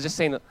friends is just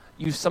saying that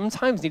you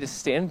sometimes need to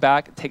stand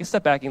back, take a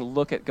step back, and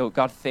look at,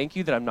 God, thank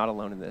you that I'm not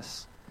alone in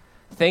this.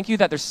 Thank you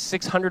that there's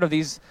 600 of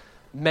these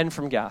men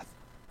from Gath.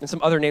 And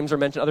some other names are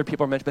mentioned, other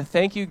people are mentioned. But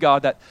thank you,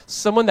 God, that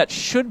someone that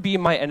should be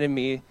my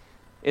enemy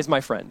is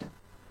my friend.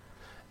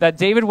 That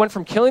David went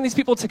from killing these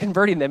people to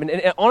converting them.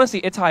 And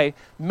honestly, Ittai,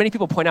 many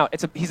people point out,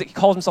 he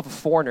calls himself a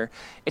foreigner.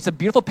 It's a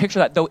beautiful picture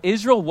that though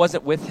Israel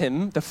wasn't with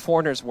him, the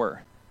foreigners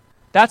were.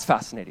 That's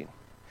fascinating.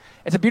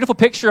 It's a beautiful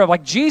picture of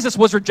like Jesus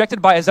was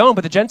rejected by his own,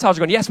 but the Gentiles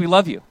are going, yes, we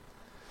love you.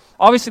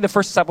 Obviously, the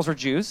first disciples were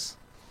Jews,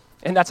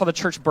 and that's how the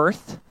church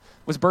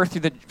was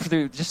birthed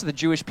through just the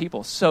Jewish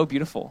people. So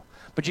beautiful.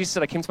 But Jesus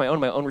said, I came to my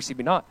own received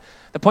me not.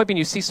 The point being,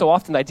 you see so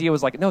often the idea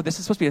was like, no, this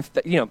is supposed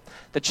to be,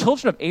 the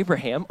children of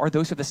Abraham are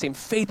those who have the same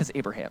faith as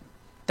Abraham.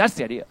 That's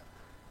the idea.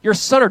 You're a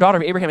son or daughter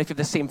of Abraham if you have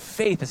the same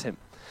faith as him.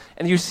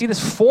 And you see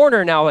this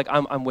foreigner now like,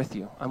 I'm with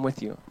you. I'm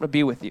with you. I'm going to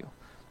be with you.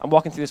 I'm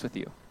walking through this with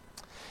you.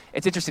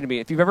 It's interesting to me.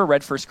 If you've ever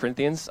read 1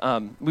 Corinthians,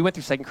 we went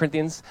through 2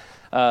 Corinthians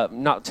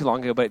not too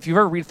long ago, but if you've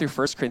ever read through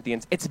 1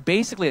 Corinthians, it's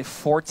basically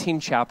 14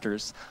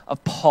 chapters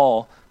of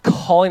Paul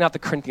calling out the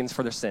Corinthians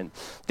for their sin.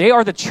 They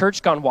are the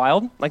church gone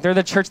wild. Like they're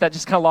the church that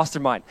just kind of lost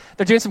their mind.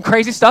 They're doing some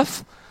crazy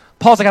stuff.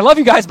 Paul's like, I love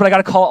you guys, but I got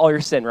to call all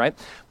your sin, right?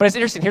 But it's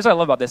interesting. Here's what I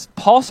love about this.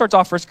 Paul starts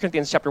off 1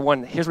 Corinthians chapter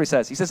 1. Here's what he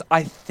says. He says,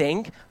 I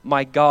thank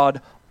my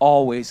God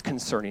always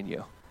concerning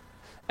you.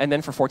 And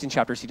then for 14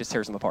 chapters, he just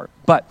tears them apart.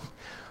 But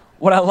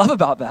what I love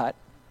about that,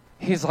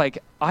 he's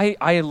like,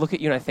 I look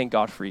at you and I thank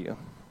God for you.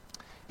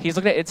 He's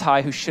looking at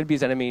Ittai, who should be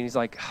his enemy, and he's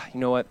like, you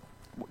know what?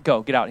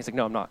 Go, get out. He's like,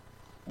 no, I'm not.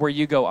 Where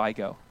you go, I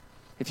go.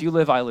 If you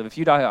live, I live. If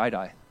you die, I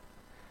die.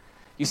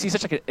 You see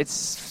it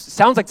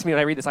sounds like to me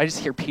when I read this, I just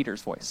hear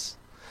Peter's voice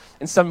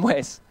in some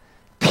ways.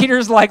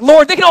 Peter's like,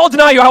 Lord, they can all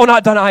deny you. I will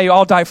not deny you.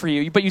 I'll die for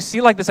you. But you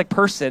see like this like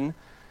person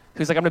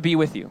who's like, I'm going to be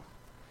with you.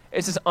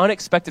 It's this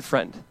unexpected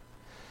friend.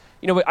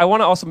 I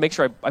want to also make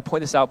sure I point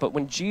this out, but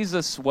when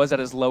Jesus was at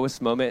his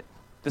lowest moment,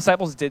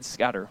 disciples did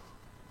scatter.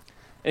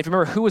 And if you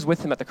remember, who was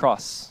with him at the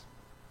cross?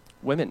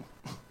 Women.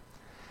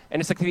 And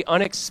it's like the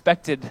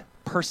unexpected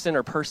person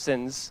or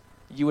persons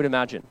you would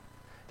imagine.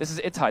 This is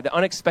Ittai, the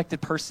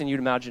unexpected person you'd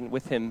imagine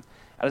with him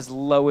at his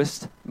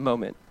lowest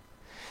moment.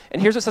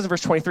 And here's what it says in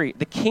verse 23.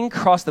 The king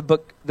crossed the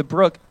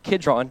brook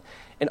Kidron,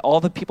 and all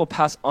the people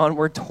passed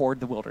onward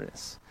toward the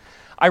wilderness.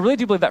 I really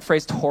do believe that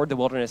phrase, toward the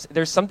wilderness.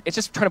 It's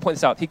just trying to point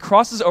this out. He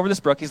crosses over this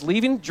brook. He's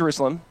leaving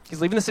Jerusalem.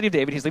 He's leaving the city of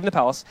David. He's leaving the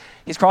palace.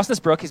 He's crossing this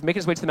brook. He's making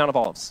his way to the Mount of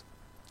Olives.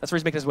 That's where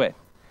he's making his way.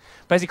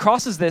 But as he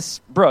crosses this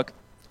brook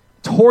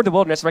toward the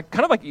wilderness,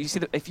 kind of like you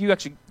see, if you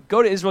actually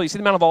go to Israel, you see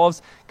the Mount of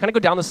Olives, kind of go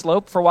down the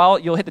slope for a while,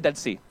 you'll hit the Dead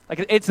Sea.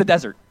 Like it's the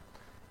desert.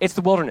 It's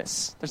the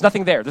wilderness. There's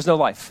nothing there. There's no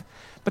life.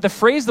 But the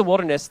phrase the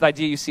wilderness, the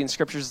idea you see in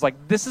scriptures is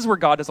like, this is where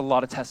God does a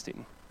lot of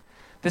testing.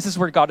 This is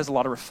where God does a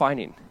lot of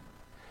refining.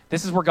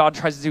 This is where God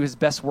tries to do his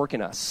best work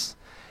in us.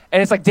 And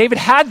it's like David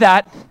had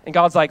that, and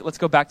God's like, let's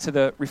go back to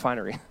the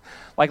refinery.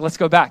 Like, let's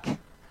go back.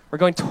 We're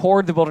going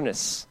toward the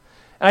wilderness.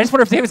 And I just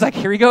wonder if David's like,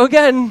 here we go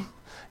again.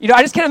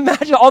 I just can't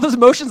imagine all those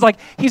emotions. Like,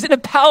 he's in a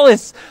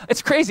palace.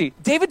 It's crazy.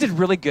 David did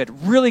really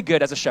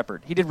good as a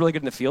shepherd. He did really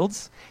good in the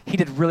fields. He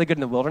did really good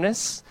in the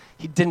wilderness.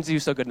 He didn't do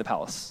so good in the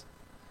palace.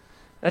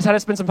 And I just had to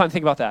spend some time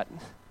thinking about that.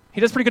 He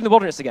does pretty good in the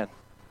wilderness again.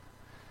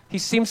 He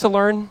seems to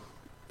learn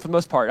for the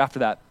most part after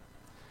that.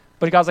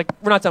 But God's like,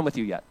 we're not done with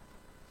you yet.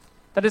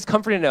 That is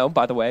comforting to know,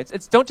 by the way.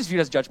 It's don't just view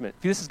it as judgment.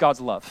 View this as God's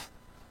love.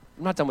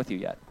 I'm not done with you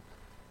yet.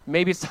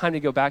 Maybe it's time to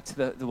go back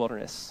to the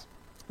wilderness.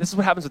 This is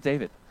what happens with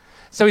David.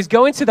 So he's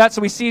going to that.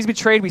 So we see he's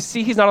betrayed. We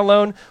see he's not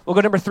alone. We'll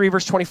go to number 3,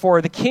 verse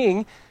 24. The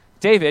king,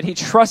 David, he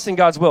trusts in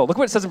God's will. Look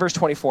what it says in verse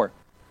 24.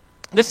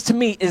 This, to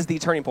me, is the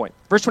turning point.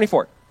 Verse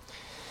 24.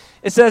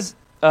 It says,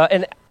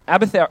 and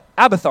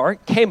Abiathar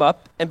came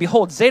up, and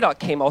behold, Zadok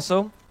came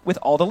also with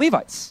all the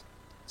Levites.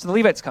 So the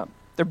Levites come.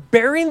 They're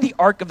bearing the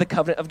ark of the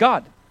covenant of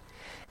God.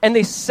 And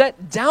they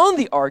set down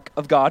the ark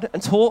of God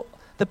until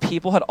the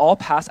people had all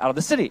passed out of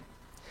the city.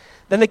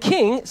 Then the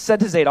king said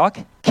to Zadok,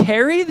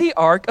 carry the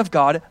ark of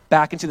God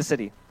back into the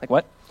city. Like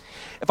what?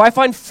 If I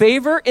find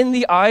favor in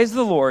the eyes of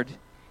the Lord,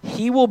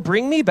 he will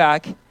bring me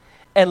back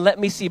and let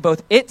me see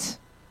both it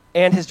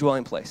and his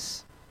dwelling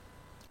place.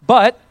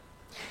 But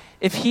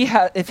if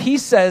he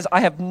says,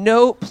 I have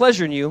no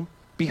pleasure in you,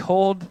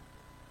 behold,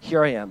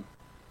 here I am.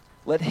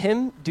 Let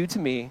him do to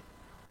me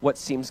what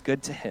seems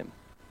good to him.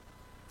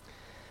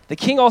 The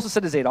king also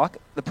said to Zadok,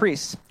 the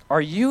priest,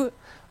 Are you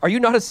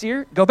not a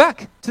seer? Go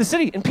back to the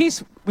city in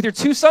peace with your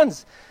 2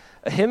 sons,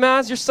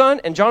 Ahimaaz your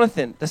son, and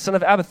Jonathan, the son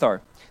of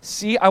Abiathar.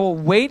 See, I will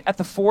wait at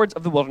the fords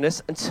of the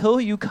wilderness until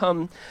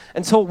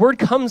word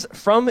comes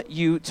from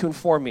you to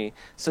inform me.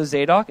 So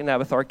Zadok and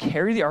Abiathar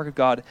carried the ark of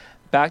God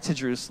back to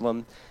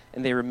Jerusalem,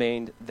 and they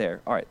remained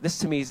there. All right, this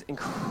to me is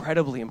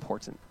incredibly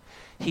important.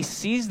 He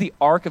sees the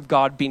ark of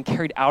God being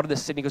carried out of the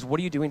city. He goes, what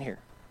are you doing here?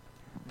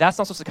 That's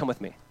not supposed to come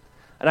with me.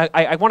 And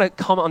I want to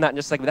comment on that in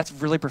just a second, but that's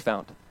really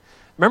profound.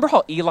 Remember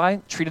how Eli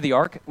treated the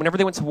ark? Whenever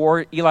they went to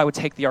war, Eli would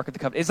take the Ark of the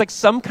Covenant. It's like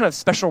some kind of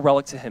special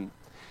relic to him.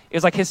 It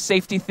was like his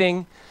safety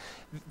thing.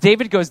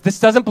 David goes, this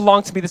doesn't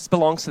belong to me, this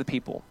belongs to the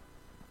people.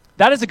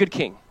 That is a good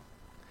king.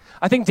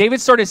 I think David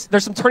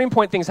there's some turning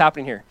point things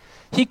happening here.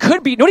 He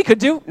could be, you know what he could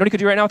do? You know what he could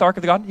do right now with the Ark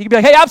of the God? He could be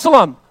like, hey,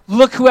 Absalom,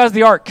 look who has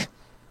the Ark.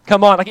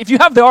 Come on. Like, if you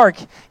have the Ark,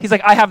 he's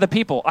like, I have the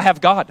people. I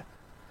have God.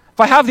 If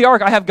I have the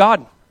Ark, I have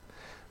God.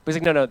 But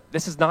he's like, no,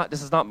 this is not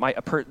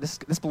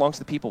this belongs to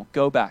the people.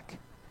 Go back.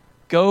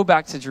 Go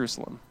back to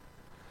Jerusalem.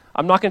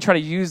 I'm not going to try to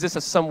use this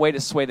as some way to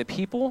sway the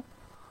people.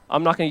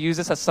 I'm not going to use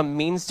this as some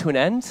means to an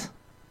end.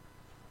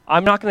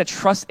 I'm not going to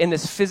trust in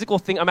this physical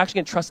thing. I'm actually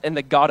going to trust in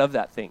the God of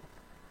that thing.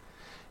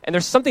 And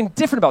there's something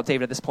different about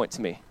David at this point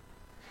to me.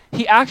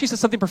 He actually says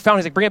something profound.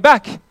 He's like, bring it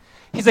back.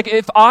 He's like,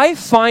 if I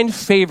find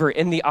favor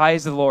in the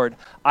eyes of the Lord,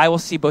 I will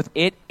see both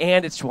it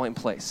and its dwelling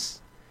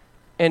place.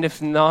 And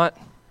if not,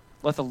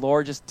 let the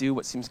Lord just do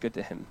what seems good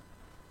to him.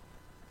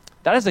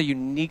 That is a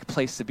unique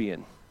place to be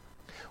in.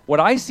 What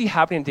I see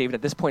happening in David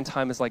at this point in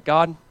time is like,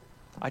 God,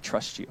 I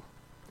trust you.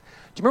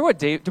 Do you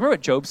remember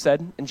what Job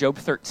said in Job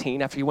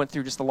 13 after he went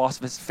through just the loss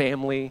of his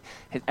family,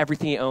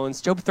 everything he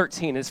owns? Job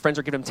 13, his friends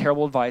are giving him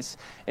terrible advice.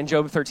 In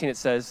Job 13,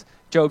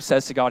 Job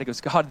says to God, he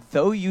goes, God,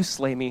 though you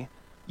slay me,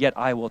 yet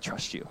I will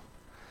trust you.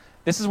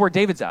 This is where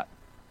David's at.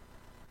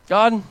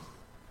 God,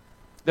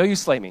 though you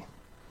slay me,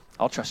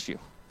 I'll trust you.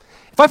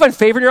 If I find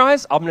favor in your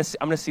eyes, I'm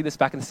gonna see this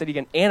back in the city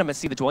again, and I'm gonna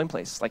see the dwelling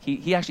place. Like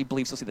he actually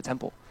believes he'll see the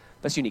temple.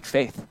 That's unique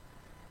faith.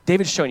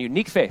 David's showing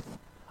unique faith.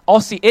 I'll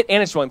see it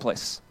and its dwelling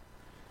place.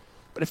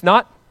 But if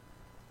not,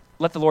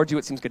 let the Lord do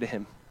what seems good to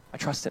him. I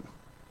trust him.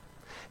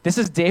 This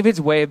is David's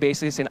way of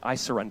basically saying, I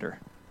surrender.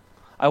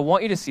 I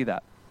want you to see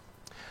that.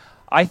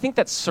 I think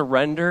that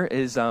surrender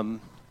is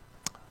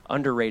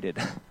underrated.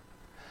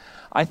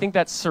 I think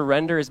that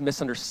surrender is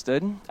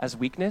misunderstood as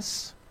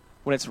weakness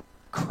when it's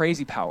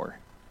crazy power.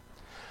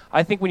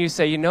 I think when you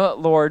say, you know what,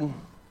 Lord,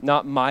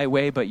 not my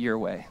way, but your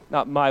way.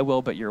 Not my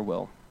will, but your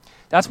will.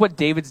 That's what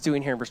David's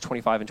doing here in verse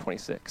 25 and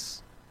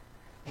 26.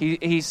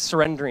 He's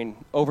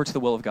surrendering over to the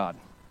will of God.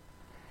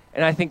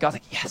 And I think God's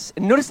like, yes.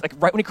 And notice, like,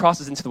 right when he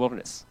crosses into the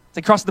wilderness, it's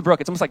like crosses the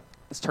brook. It's almost like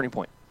this turning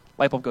point.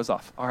 Light bulb goes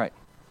off. All right.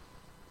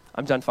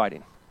 I'm done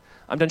fighting.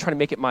 I'm done trying to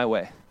make it my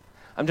way.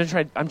 I'm done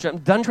trying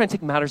to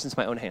take matters into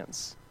my own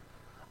hands.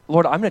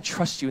 Lord, I'm going to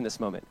trust you in this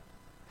moment.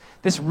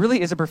 This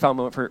really is a profound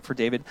moment for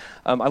David.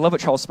 I love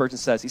what Charles Spurgeon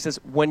says. He says,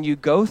 when you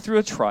go through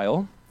a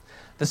trial,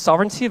 the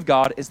sovereignty of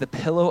God is the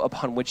pillow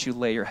upon which you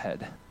lay your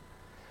head.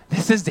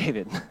 This is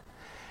David.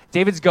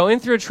 David's going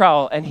through a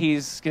trial, and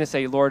he's going to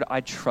say, Lord,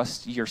 I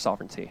trust your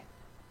sovereignty.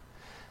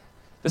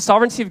 The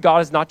sovereignty of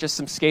God is not just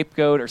some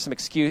scapegoat or some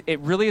excuse. It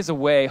really is a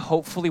way,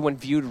 hopefully when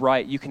viewed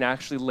right, you can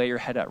actually lay your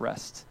head at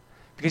rest.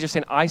 Because you're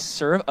saying, I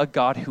serve a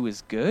God who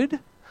is good.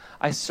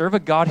 I serve a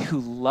God who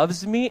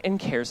loves me and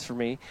cares for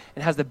me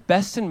and has the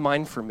best in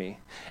mind for me.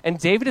 And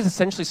David is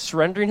essentially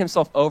surrendering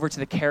himself over to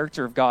the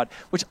character of God,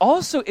 which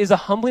also is a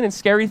humbling and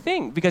scary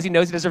thing because he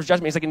knows he deserves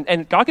judgment. He's like,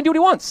 and God can do what he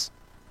wants.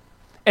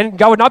 And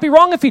God would not be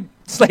wrong if he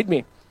slayed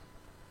me.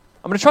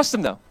 I'm going to trust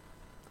him, though.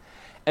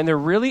 And there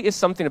really is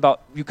something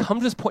about you come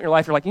to this point in your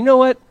life, you're like, you know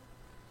what?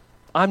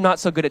 I'm not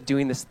so good at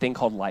doing this thing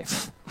called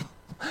life.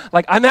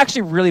 Like, I'm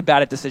actually really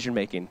bad at decision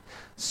making.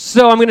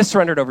 So I'm going to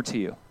surrender it over to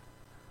you.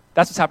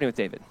 That's what's happening with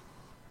David.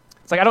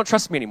 It's like, I don't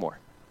trust me anymore.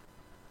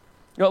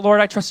 You know what,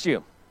 Lord, I trust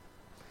you.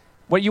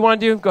 What you want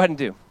to do, go ahead and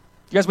do. You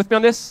guys with me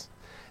on this?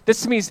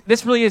 This to me,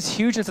 this really is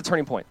huge, and it's a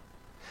turning point.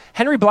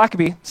 Henry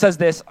Blackaby says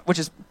this, which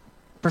is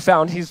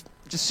profound. He's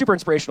just super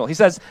inspirational. He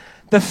says,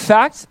 the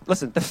fact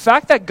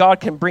that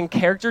God can bring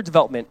character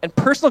development and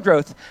personal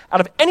growth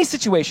out of any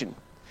situation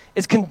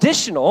is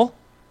conditional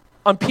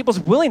on people's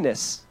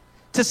willingness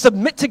to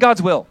submit to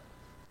God's will.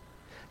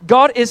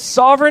 God is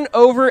sovereign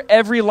over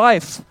every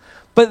life,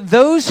 but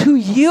those who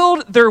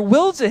yield their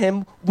will to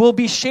him will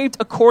be shaped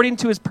according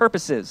to his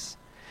purposes.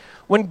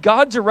 When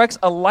God directs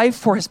a life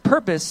for his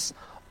purpose,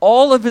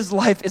 all of his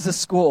life is a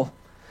school.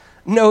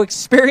 No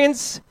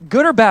experience,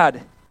 good or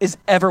bad, is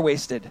ever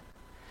wasted.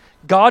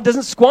 God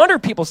doesn't squander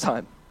people's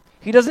time.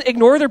 He doesn't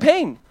ignore their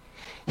pain.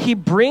 He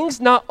brings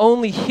not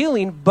only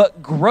healing,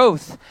 but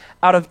growth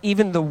out of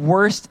even the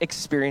worst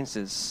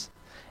experiences.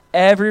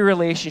 Every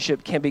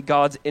relationship can be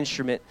God's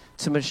instrument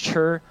to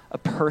mature a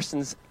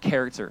person's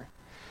character.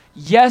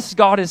 Yes,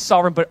 God is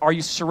sovereign, but are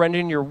you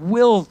surrendering your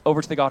will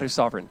over to the God who's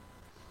sovereign?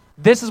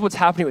 This is what's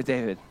happening with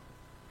David.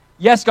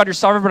 Yes, God, you're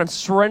sovereign, but I'm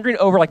surrendering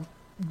over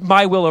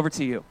my will over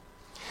to you.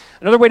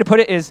 Another way to put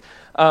it is,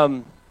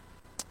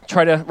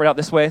 try to write out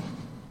this way.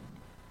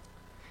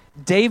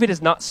 David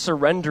is not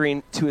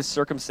surrendering to his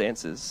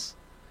circumstances,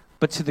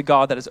 but to the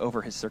God that is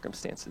over his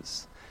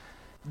circumstances.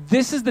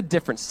 This is the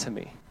difference to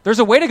me. There's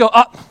a way to go,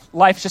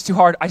 life's just too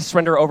hard. I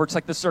surrender over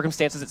to the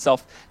circumstances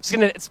itself.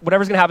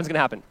 Whatever's going to happen is going to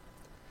happen.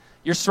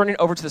 You're surrendering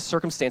over to the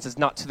circumstances,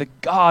 not to the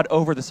God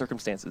over the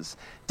circumstances.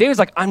 David's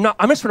like, I'm going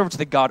to surrender over to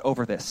the God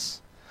over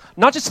this.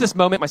 Not just to this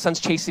moment, my son's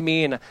chasing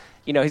me and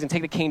he's going to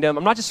take the kingdom.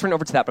 I'm not just surrendering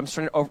over to that, but I'm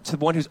surrendering over to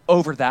the one who's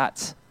over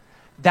that.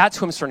 That's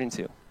who I'm surrendering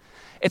to.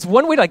 It's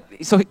one way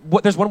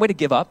there's one way to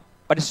give up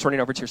by just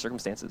surrendering over to your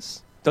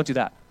circumstances. Don't do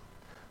that.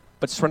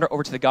 But surrender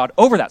over to the God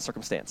over that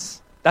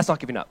circumstance. That's not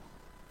giving up.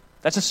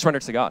 That's just surrender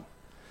to God.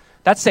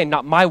 That's saying,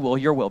 not my will,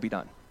 your will be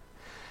done.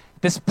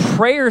 This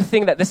prayer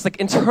thing, this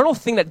internal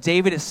thing that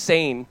David is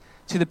saying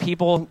to the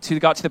people, to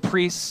God, to the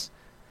priests,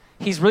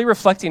 he's really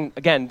reflecting,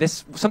 again,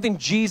 something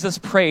Jesus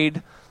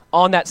prayed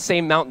on that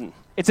same mountain.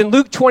 It's in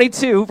Luke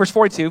 22, verse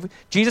 42.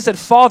 Jesus said,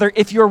 Father,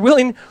 if you're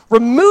willing,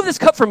 remove this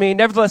cup from me.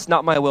 Nevertheless,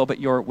 not my will, but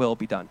your will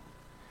be done.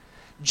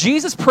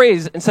 Jesus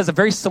prays and says a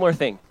very similar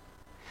thing.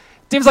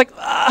 David's like,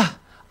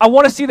 I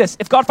want to see this.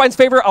 If God finds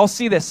favor, I'll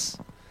see this.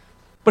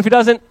 But if he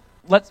doesn't,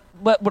 let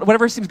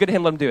whatever seems good to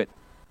him, let him do it.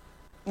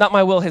 Not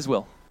my will, his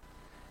will.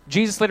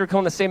 Jesus later come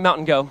on the same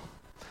mountain and go,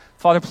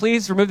 Father,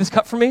 please remove this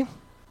cup from me.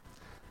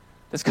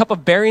 This cup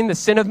of bearing the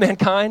sin of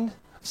mankind,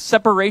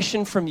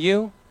 separation from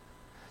you,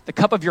 the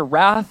cup of your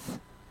wrath.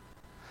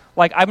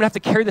 Like, I'm going to have to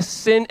carry the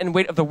sin and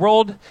weight of the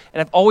world,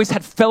 and I've always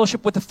had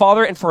fellowship with the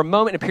Father, and for a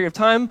moment, in a period of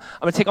time, I'm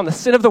going to take on the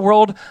sin of the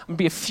world. I'm going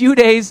to be a few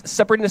days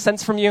separated in a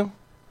sense from you.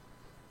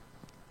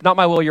 Not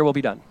my will, your will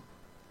be done.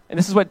 And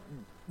this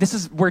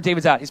is where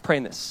David's at. He's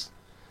praying this.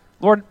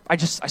 Lord, I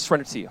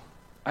surrender to you.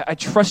 I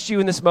trust you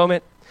in this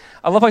moment.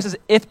 I love how he says,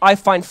 if I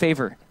find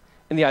favor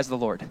in the eyes of the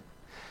Lord.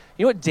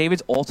 You know what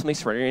David's ultimately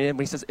surrendering in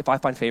when he says, if I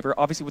find favor?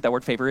 Obviously what that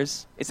word favor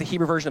is, it's the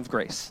Hebrew version of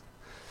grace.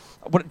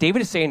 What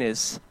David is saying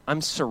is,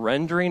 I'm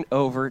surrendering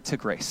over to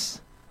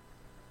grace.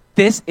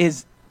 This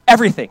is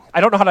everything.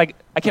 I don't know how to,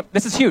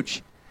 this is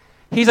huge.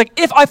 He's like,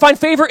 if I find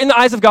favor in the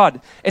eyes of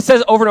God. It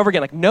says over and over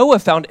again, like Noah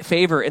found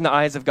favor in the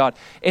eyes of God.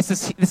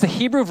 It's a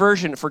Hebrew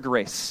version for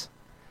grace.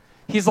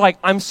 He's like,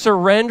 I'm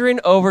surrendering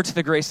over to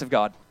the grace of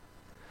God.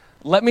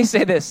 Let me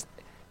say this.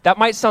 That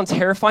might sound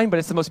terrifying, but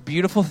it's the most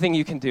beautiful thing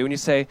you can do. And you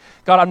say,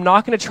 God, I'm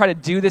not going to try to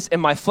do this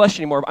in my flesh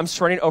anymore. But I'm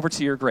surrendering over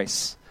to your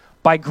grace.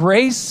 By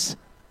grace,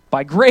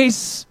 by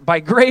grace, by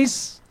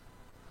grace.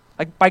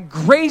 Like by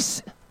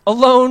grace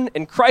alone,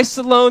 in Christ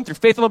alone, through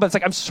faith alone. But it's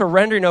like I'm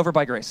surrendering over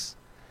by grace.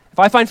 If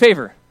I find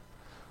favor,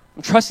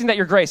 I'm trusting that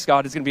your grace,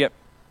 God, is going to be at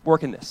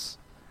work in this.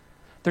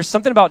 There's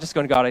something about just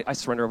going, God, I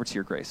surrender over to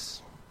your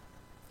grace.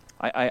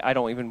 I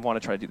don't even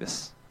want to try to do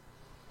this.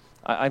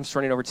 I'm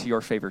surrendering over to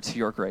your favor, to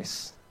your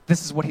grace.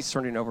 This is what he's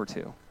surrendering over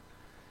to.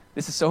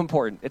 This is so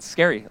important. It's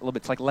scary a little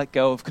bit to like let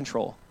go of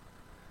control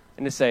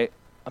and to say,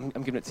 I'm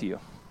giving it to you.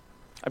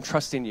 I'm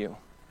trusting you.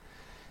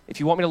 If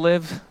you want me to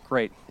live,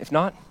 great. If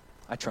not,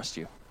 I trust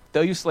you.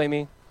 Though you slay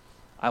me,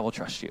 I will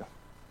trust you.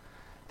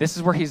 This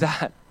is where he's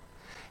at.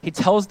 He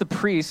tells the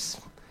priests,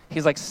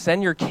 he's like,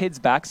 send your kids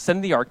back,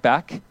 send the ark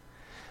back.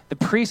 The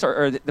priests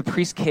the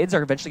priest's kids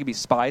are eventually going to be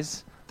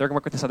spies. They're going to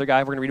work with this other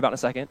guy we're going to read about in a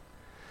second.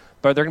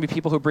 But they're going to be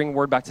people who bring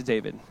word back to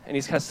David. And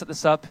he's kind of set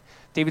this up.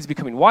 David's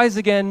becoming wise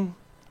again.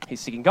 He's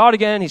seeking God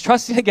again. He's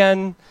trusting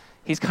again.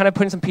 He's kind of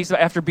putting some pieces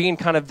after being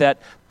kind of that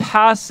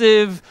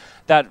passive,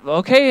 that,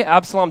 okay,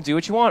 Absalom, do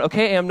what you want.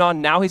 Okay,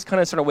 Amnon. Now he's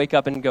kind of starting to wake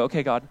up and go,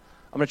 okay, God,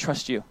 I'm going to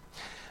trust you.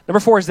 Number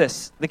 4 is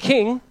this. The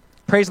king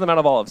prays on the Mount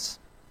of Olives.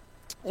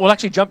 We'll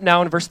actually jump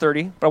now in verse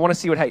 30, but I want to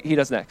see what he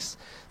does next.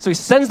 So he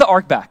sends the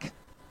ark back.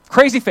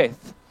 Crazy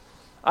faith.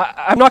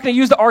 I'm not going to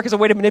use the ark as a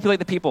way to manipulate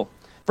the people.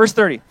 Verse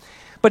 30.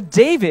 But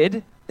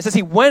David, it says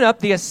he went up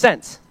the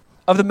ascent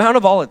of the Mount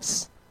of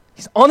Olives.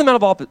 He's on the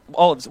Mount of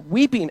Olives,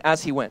 weeping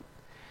as he went,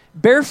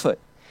 barefoot,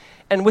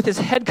 and with his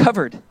head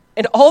covered.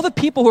 And all the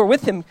people who were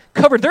with him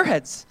covered their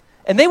heads.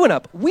 And they went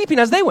up, weeping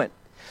as they went.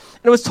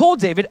 And it was told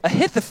David,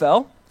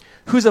 Ahithophel,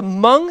 who's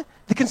among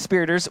the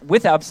conspirators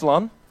with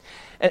Absalom,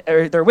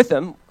 or they're with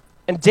them.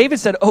 And David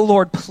said, O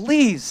Lord,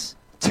 please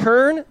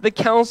turn the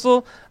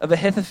counsel of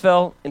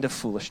Ahithophel into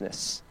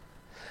foolishness.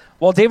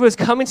 While David was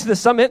coming to the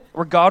summit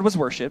where God was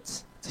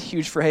worshipped, it's a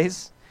huge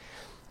phrase.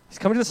 He's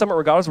coming to the summit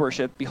where God was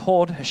worshipped.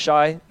 Behold,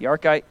 Hushai, the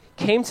Archite,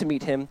 came to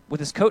meet him with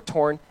his coat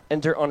torn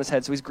and dirt on his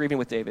head. So he's grieving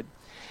with David.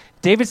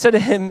 David said to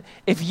him,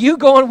 if you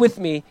go on with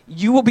me,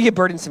 you will be a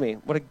burden to me.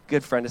 What a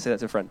good friend to say that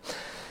to a friend.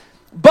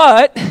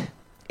 But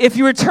if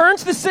you return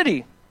to the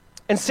city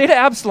and say to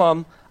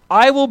Absalom,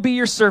 I will be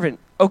your servant.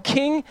 O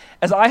king,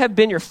 as I have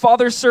been your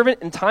father's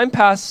servant in time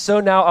past, so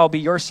now I'll be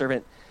your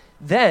servant.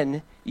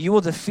 Then you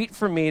will defeat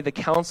for me the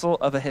counsel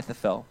of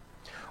Ahithophel.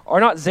 Are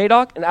not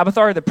Zadok and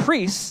Abiathar the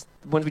priests,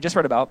 the ones we just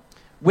read about,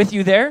 with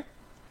you there?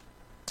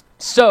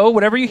 So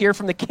whatever you hear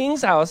from the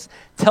king's house,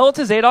 tell it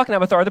to Zadok and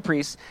Abiathar the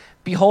priests.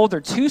 Behold,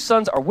 their 2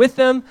 sons are with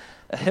them,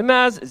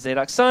 Ahimaaz,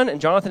 Zadok's son, and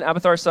Jonathan,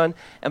 Abiathar's son,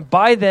 and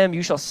by them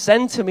you shall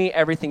send to me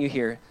everything you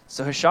hear.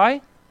 So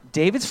Hushai,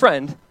 David's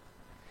friend,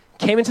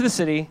 came into the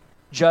city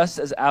just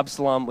as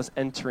Absalom was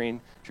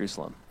entering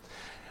Jerusalem.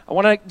 I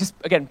want to just,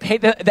 again,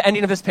 paint the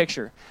ending of this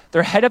picture.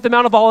 They're headed up the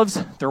Mount of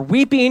Olives. They're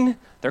weeping.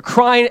 They're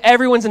crying.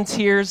 Everyone's in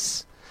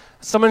tears.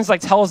 Someone's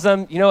like tells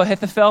them, you know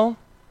Ahithophel?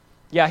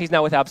 Yeah, he's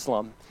now with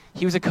Absalom.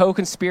 He was a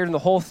co-conspirator in the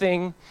whole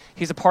thing.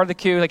 He's a part of the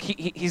coup. Like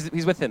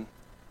he's with him.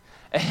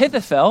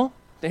 Ahithophel,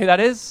 you know who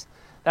that is?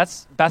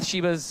 That's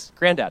Bathsheba's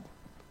granddad.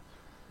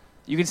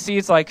 You can see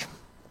it's like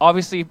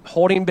obviously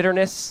holding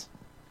bitterness.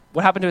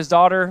 What happened to his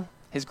daughter?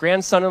 His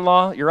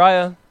grandson-in-law,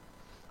 Uriah.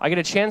 I get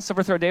a chance to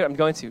overthrow David, I'm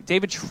going to.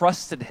 David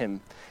trusted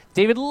him.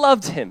 David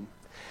loved him.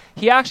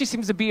 He actually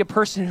seems to be a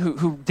person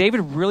who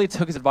David really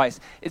took his advice.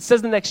 It says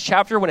in the next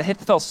chapter, when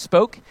Ahithophel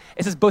spoke,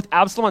 it says both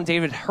Absalom and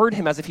David heard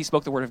him as if he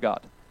spoke the word of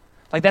God.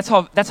 Like that's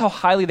how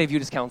highly they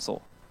viewed his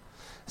counsel.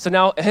 So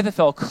now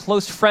Ahithophel, a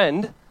close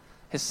friend,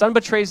 his son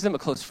betrays him, a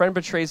close friend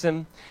betrays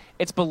him.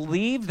 It's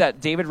believed that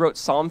David wrote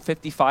Psalm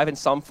 55 and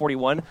Psalm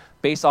 41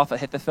 based off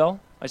Ahithophel.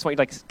 I just want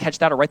you to catch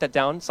that or write that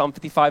down. Psalm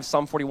 55,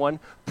 Psalm 41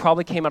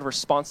 probably came out of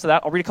response to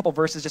that. I'll read a couple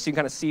verses just so you can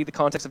kind of see the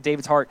context of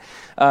David's heart.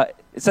 It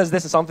says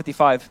this in Psalm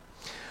 55.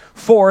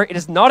 For it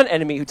is not an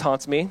enemy who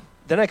taunts me,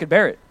 then I could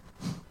bear it.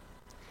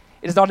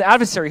 It is not an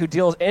adversary who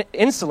deals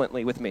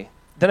insolently with me,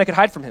 then I could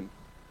hide from him.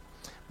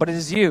 But it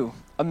is you,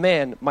 a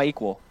man, my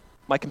equal,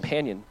 my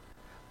companion,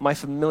 my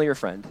familiar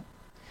friend.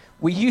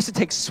 We used to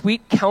take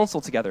sweet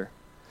counsel together.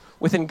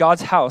 Within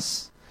God's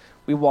house,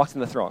 we walked in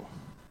the throng.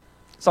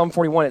 Psalm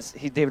 41,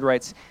 David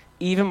writes,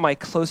 even my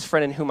close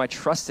friend in whom I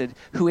trusted,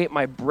 who ate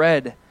my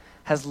bread,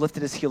 has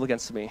lifted his heel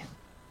against me.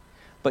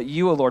 But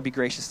you, O Lord, be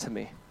gracious to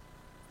me,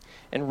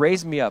 and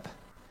raise me up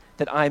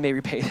that I may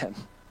repay them.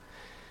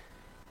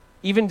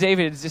 Even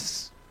David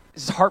is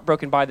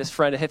heartbroken by this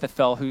friend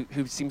Ahithophel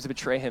who seems to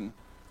betray him.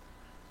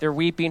 They're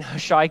weeping.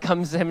 Hushai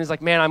comes to him and is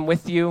like, man, I'm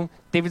with you.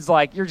 David's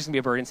like, you're just going to be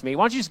a burden to me.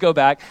 Why don't you just go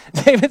back?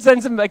 David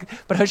sends him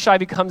but Hushai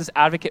becomes this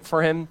advocate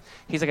for him.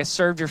 He's like, I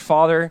served your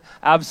father,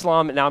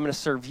 Absalom, and now I'm going to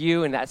serve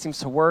you, and that seems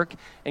to work.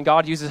 And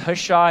God uses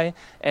Hushai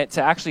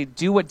to actually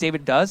do what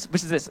David does,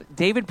 which is this.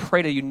 David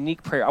prayed a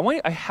unique prayer.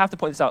 I have to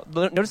point this out.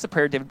 Notice the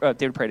prayer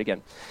David prayed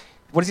again.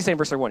 What does he say in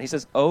verse 31? He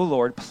says, O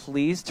Lord,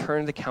 please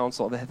turn the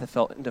counsel of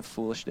Ahithophel into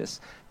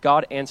foolishness.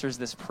 God answers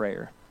this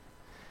prayer.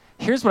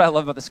 Here's what I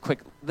love about this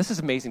this is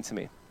amazing to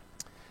me.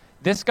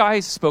 This guy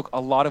spoke a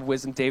lot of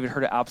wisdom. David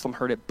heard it, Absalom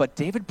heard it, but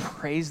David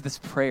prays this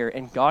prayer,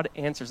 and God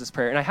answers this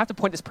prayer. And I have to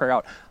point this prayer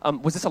out.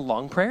 Was this a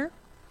long prayer?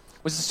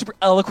 Was this a super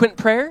eloquent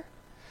prayer?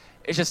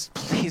 It's just,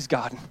 please,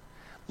 God,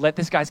 let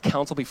this guy's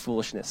counsel be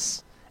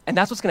foolishness. And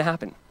that's what's going to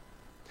happen.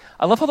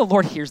 I love how the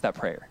Lord hears that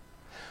prayer.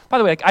 By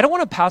the way, I don't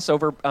want to pass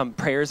over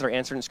prayers that are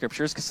answered in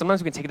scriptures, because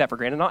sometimes we can take that for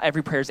granted. Not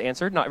every prayer is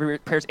answered. Not every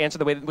prayer is answered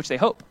the way in which they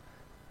hope.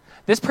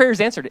 This prayer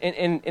is answered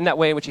in that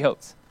way in which he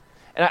hopes.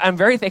 And I'm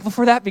very thankful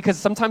for that, because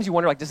sometimes you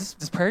wonder,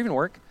 does prayer even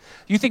work?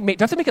 Do you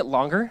have to make it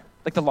longer?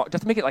 Do you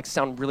have to make it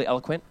sound really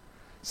eloquent?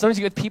 Sometimes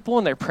you get people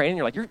and they're praying, and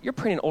you're like, you're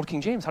praying in Old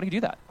King James. How do you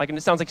do that? And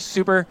it sounds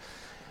super,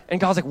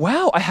 and God's like,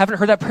 wow, I haven't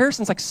heard that prayer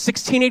since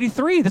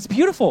 1683. That's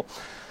beautiful.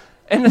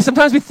 And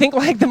sometimes we think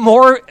the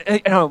more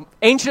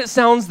ancient it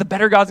sounds, the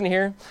better God's going to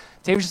hear.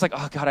 David's just like,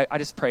 oh, God, I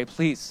just pray,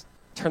 please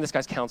turn this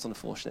guy's counsel into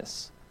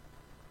foolishness.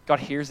 God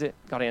hears it.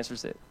 God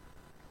answers it.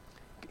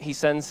 He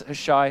sends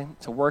Hushai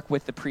to work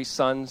with the priest's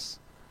sons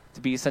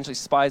to be essentially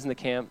spies in the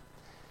camp.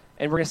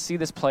 And we're going to see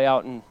this play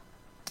out. And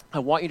I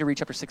want you to read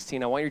chapter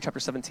 16. I want you to read chapter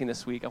 17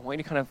 this week. I want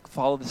you to kind of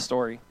follow the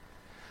story.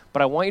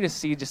 But I want you to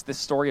see just this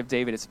story of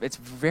David. It's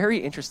very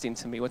interesting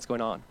to me what's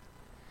going on.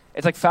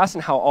 It's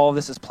fascinating how all of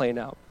this is playing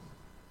out.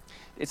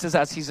 It says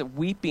as he's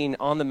weeping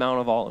on the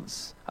Mount of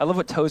Olives. I love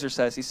what Tozer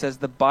says. He says,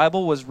 the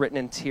Bible was written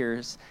in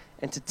tears,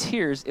 and to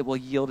tears it will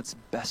yield its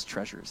best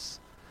treasures.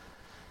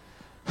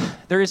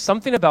 There is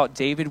something about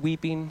David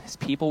weeping, his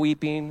people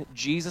weeping,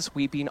 Jesus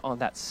weeping on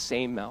that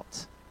same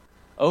mount.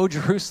 Oh,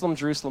 Jerusalem,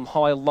 Jerusalem,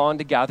 how I long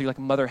to gather you like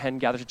a mother hen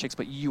gathers her chicks,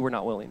 but you were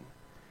not willing.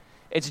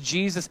 It's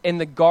Jesus in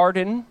the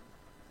garden,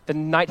 the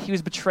night he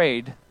was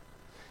betrayed.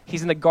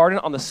 He's in the garden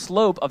on the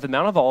slope of the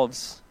Mount of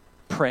Olives,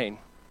 praying,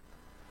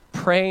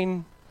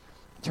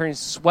 turning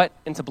sweat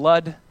into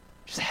blood,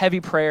 just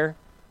heavy prayer.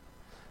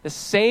 The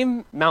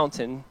same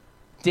mountain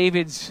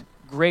David's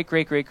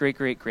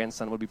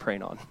great-great-great-great-great-grandson would be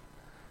praying on.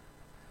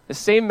 The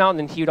same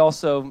mountain he would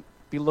also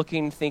be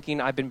looking, thinking,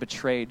 I've been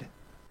betrayed.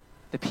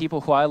 The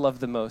people who I love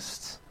the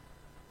most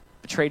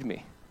betrayed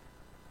me.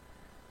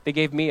 They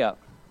gave me up.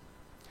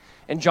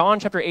 In John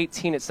chapter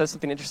 18, it says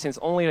something interesting. It's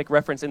only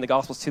reference in the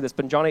Gospels to this,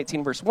 but in John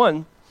 18, verse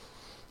 1,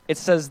 it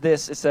says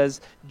this. It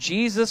says,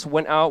 Jesus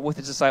went out with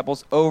his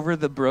disciples over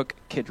the brook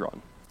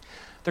Kidron.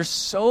 There's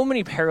so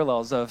many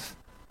parallels of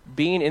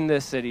being in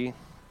this city,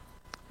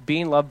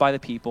 being loved by the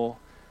people,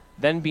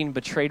 then being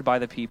betrayed by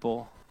the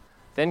people,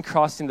 then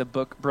crossing the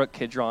brook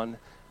Kidron,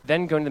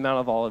 then going to the Mount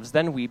of Olives,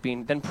 then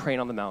weeping, then praying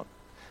on the mount.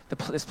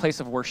 This place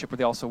of worship where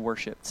they also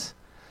worshipped.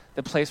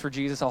 The place where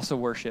Jesus also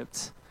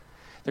worshipped.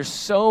 There's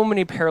so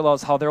many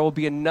parallels how there will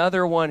be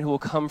another one who will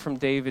come from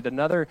David,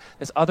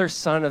 this other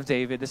son of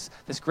David,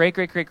 this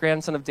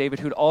great-great-great-grandson of David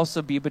who'd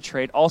also be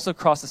betrayed, also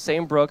cross the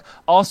same brook,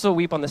 also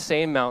weep on the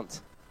same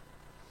mount.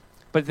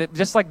 But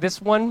just like this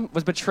one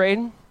was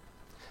betrayed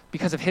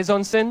because of his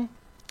own sin,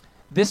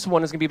 this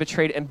one is going to be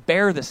betrayed and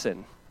bear the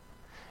sin.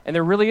 And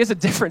there really is a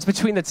difference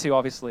between the two,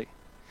 obviously.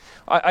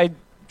 I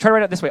try to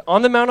write it this way.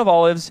 On the Mount of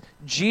Olives,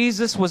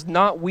 Jesus was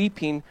not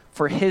weeping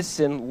for his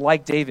sin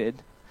like David,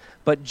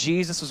 but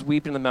Jesus was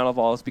weeping on the Mount of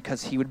Olives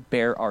because he would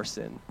bear our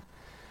sin.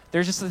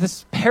 There's just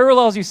this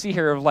parallels you see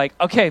here of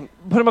okay,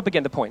 put them up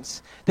again, the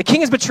points. The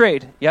king is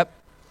betrayed. Yep.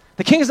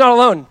 The king is not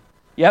alone.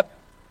 Yep.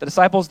 The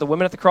disciples, the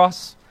women at the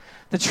cross,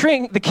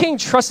 The king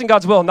trusts in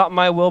God's will, not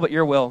my will, but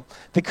your will.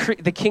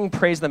 The king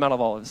prays the Mount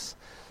of Olives.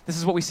 This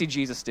is what we see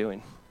Jesus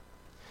doing.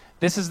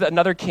 This is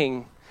another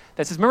king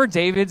that says, remember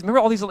David? Remember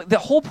all these? The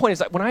whole point is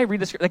that when I read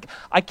this, like,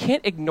 I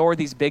can't ignore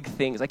these big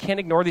things. I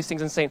can't ignore these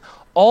things and saying,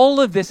 all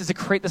of this is to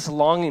create this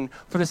longing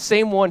for the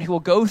same one who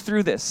will go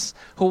through this,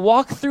 who will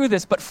walk through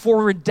this, but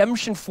for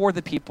redemption for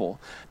the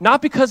people.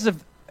 Not because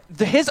of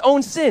his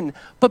own sin,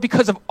 but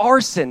because of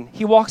our sin.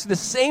 He walks through the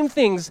same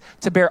things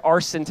to bear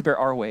our sin, to bear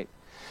our weight.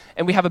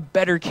 And we have a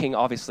better king,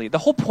 obviously. The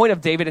whole point of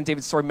David and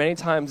David's story many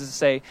times is to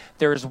say,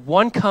 there is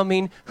one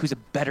coming who's a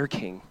better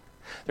king.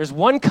 There's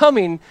one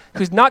coming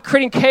who's not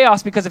creating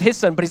chaos because of his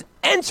son, but he's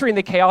entering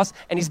the chaos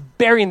and he's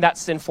bearing that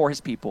sin for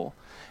his people.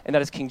 And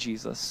that is King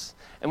Jesus.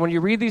 And when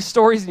you read these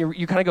stories, and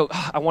you kind of go,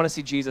 I want to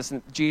see Jesus.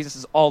 And Jesus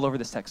is all over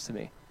this text to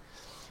me.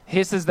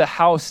 His is the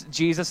house.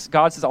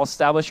 God says, I'll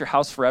establish your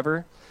house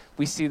forever.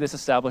 We see this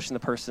established in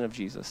the person of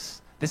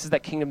Jesus. This is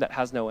that kingdom that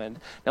has no end.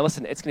 Now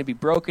listen, it's going to be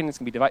broken. It's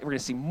going to be divided. We're going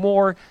to see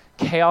more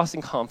chaos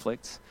and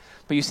conflict.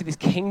 But you see these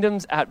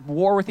kingdoms at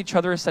war with each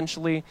other,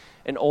 essentially,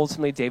 and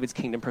ultimately David's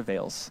kingdom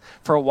prevails.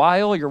 For a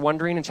while, you're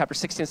wondering in chapter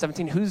 16 and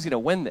 17, who's going to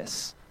win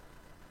this?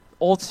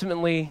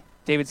 Ultimately,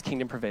 David's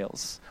kingdom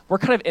prevails. We're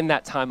kind of in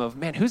that time of,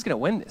 man, who's going to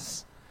win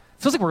this?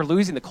 It feels like we're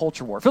losing the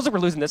culture war. It feels like we're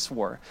losing this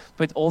war.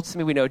 But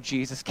ultimately, we know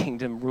Jesus'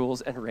 kingdom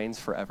rules and reigns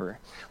forever.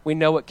 We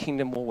know what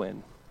kingdom will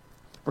win.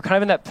 We're kind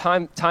of in that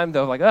time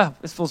though, like,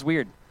 this feels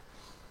weird.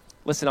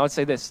 Listen, I would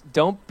say this.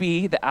 Don't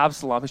be the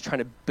Absalom who's trying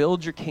to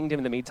build your kingdom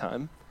in the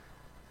meantime.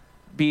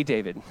 Be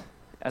David.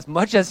 As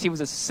much as he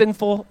was a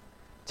sinful,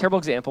 terrible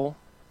example,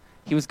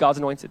 he was God's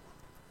anointed.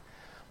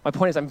 My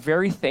point is, I'm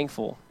very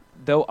thankful,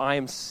 though I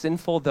am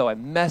sinful, though I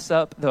mess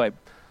up, though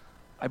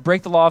I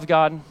break the law of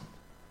God,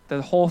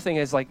 the whole thing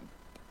is like,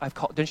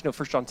 didn't you know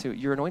 1 John 2,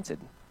 you're anointed.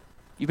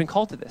 You've been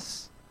called to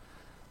this.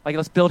 Like,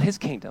 let's build his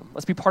kingdom.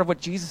 Let's be part of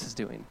what Jesus is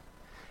doing.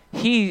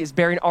 He is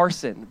bearing our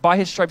sin. By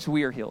his stripes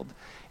we are healed.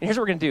 And here's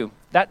what we're going to do.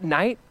 That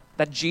night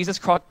that Jesus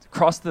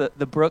crossed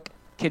the brook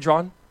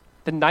Kidron,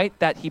 the night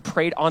that he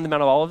prayed on the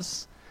Mount of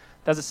Olives,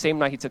 that was the same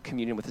night he took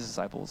communion with his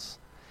disciples.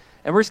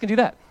 And we're just going to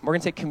do that. We're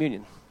going to take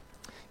communion.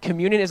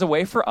 Communion is a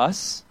way for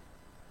us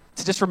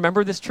to just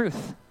remember this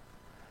truth,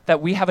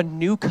 that we have a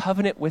new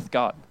covenant with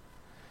God,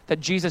 that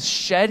Jesus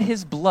shed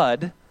his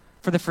blood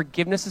for the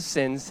forgiveness of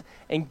sins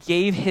and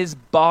gave his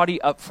body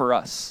up for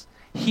us.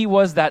 He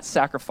was that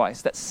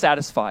sacrifice that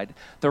satisfied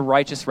the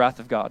righteous wrath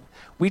of God.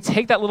 We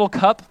take that little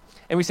cup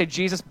and we say,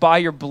 Jesus, by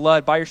your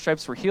blood, by your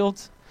stripes, we're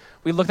healed.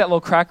 We look at that little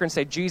cracker and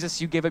say,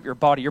 Jesus, you gave up your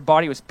body. Your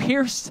body was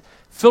pierced,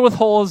 filled with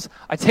holes.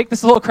 I take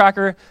this little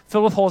cracker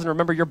filled with holes and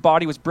remember your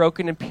body was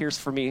broken and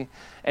pierced for me.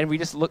 And we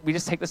just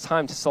take this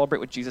time to celebrate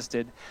what Jesus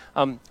did.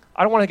 I don't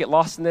want to get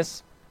lost in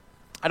this.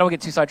 I don't want to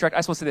get too sidetracked. I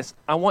just want to say this.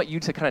 I want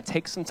you to kind of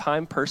take some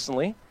time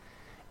personally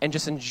and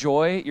just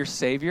enjoy your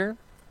Savior.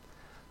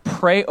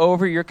 Pray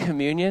over your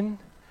communion.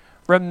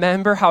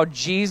 Remember how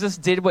Jesus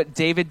did what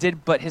David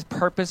did, but his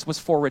purpose was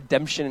for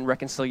redemption and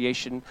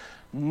reconciliation,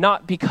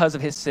 not because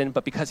of his sin,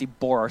 but because he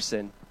bore our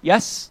sin.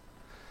 Yes?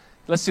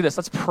 Let's do this.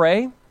 Let's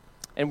pray,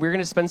 and we're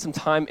going to spend some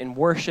time in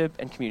worship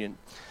and communion.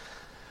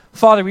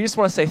 Father, we just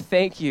want to say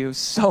thank you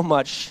so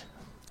much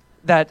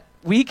that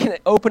we can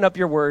open up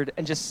your word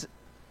and just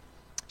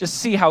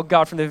see how,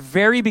 God, from the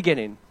very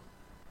beginning,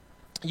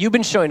 you've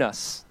been showing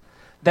us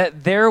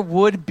that there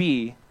would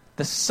be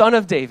the Son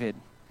of David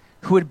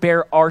who would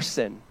bear our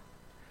sin,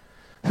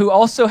 who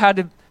also had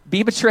to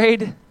be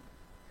betrayed,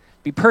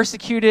 be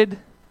persecuted,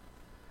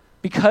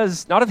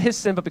 because not of his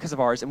sin, but because of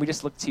ours. And we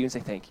just look to you and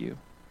say thank you.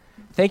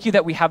 Thank you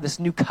that we have this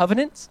new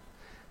covenant.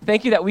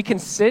 Thank you that we can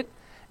sit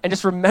and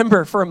just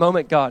remember for a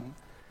moment, God,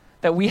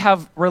 that we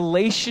have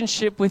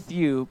relationship with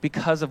you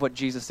because of what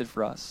Jesus did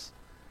for us.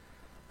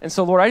 And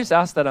so, Lord, I just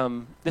ask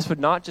that this would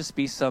not just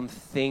be some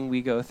thing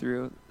we go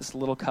through, this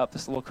little cup,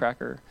 this little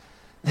cracker,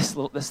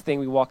 this thing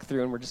we walk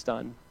through and we're just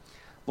done.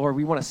 Lord,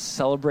 we want to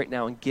celebrate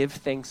now and give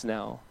thanks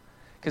now.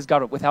 Because,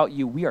 God, without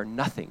you, we are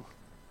nothing.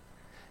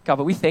 God,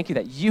 but we thank you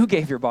that you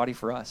gave your body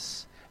for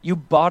us. You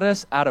bought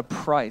us at a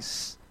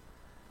price.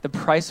 The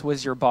price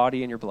was your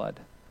body and your blood.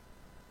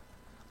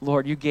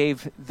 Lord, you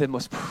gave the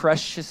most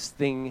precious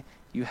thing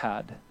you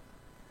had.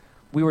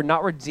 We were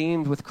not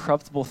redeemed with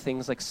corruptible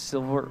things like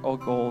silver or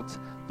gold,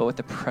 but with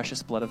the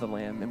precious blood of the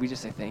Lamb. And we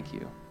just say thank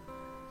you.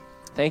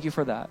 Thank you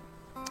for that.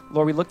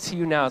 Lord, we look to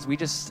you now as we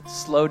just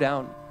slow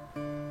down.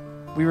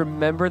 We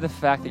remember the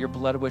fact that your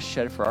blood was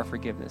shed for our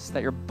forgiveness,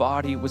 that your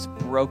body was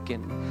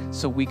broken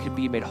so we could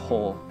be made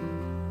whole.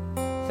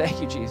 Thank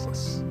you,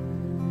 Jesus.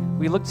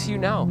 We look to you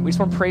now. We just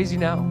want to praise you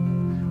now.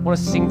 We want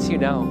to sing to you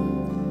now.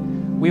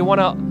 We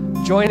want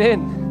to join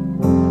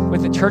in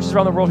with the churches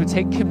around the world who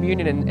take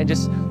communion and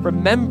just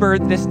remember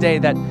this day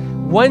that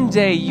one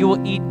day you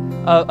will eat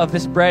of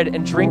this bread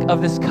and drink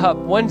of this cup.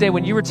 One day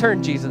when you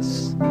return,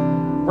 Jesus,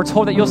 we're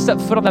told that you'll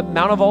step foot on that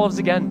Mount of Olives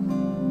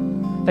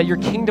again, that your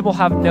kingdom will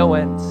have no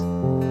end.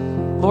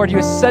 Lord, you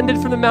ascended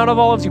from the Mount of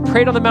Olives, you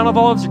prayed on the Mount of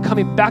Olives, you're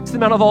coming back to the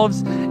Mount of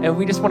Olives, and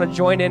we just want to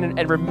join in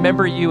and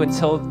remember you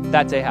until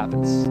that day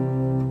happens.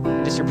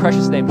 In just your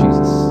precious name,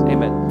 Jesus.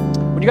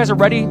 Amen. When you guys are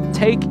ready,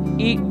 take,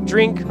 eat,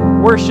 drink,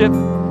 worship.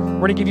 We're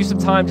going to give you some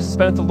time to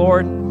spend with the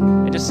Lord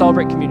and just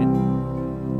celebrate communion.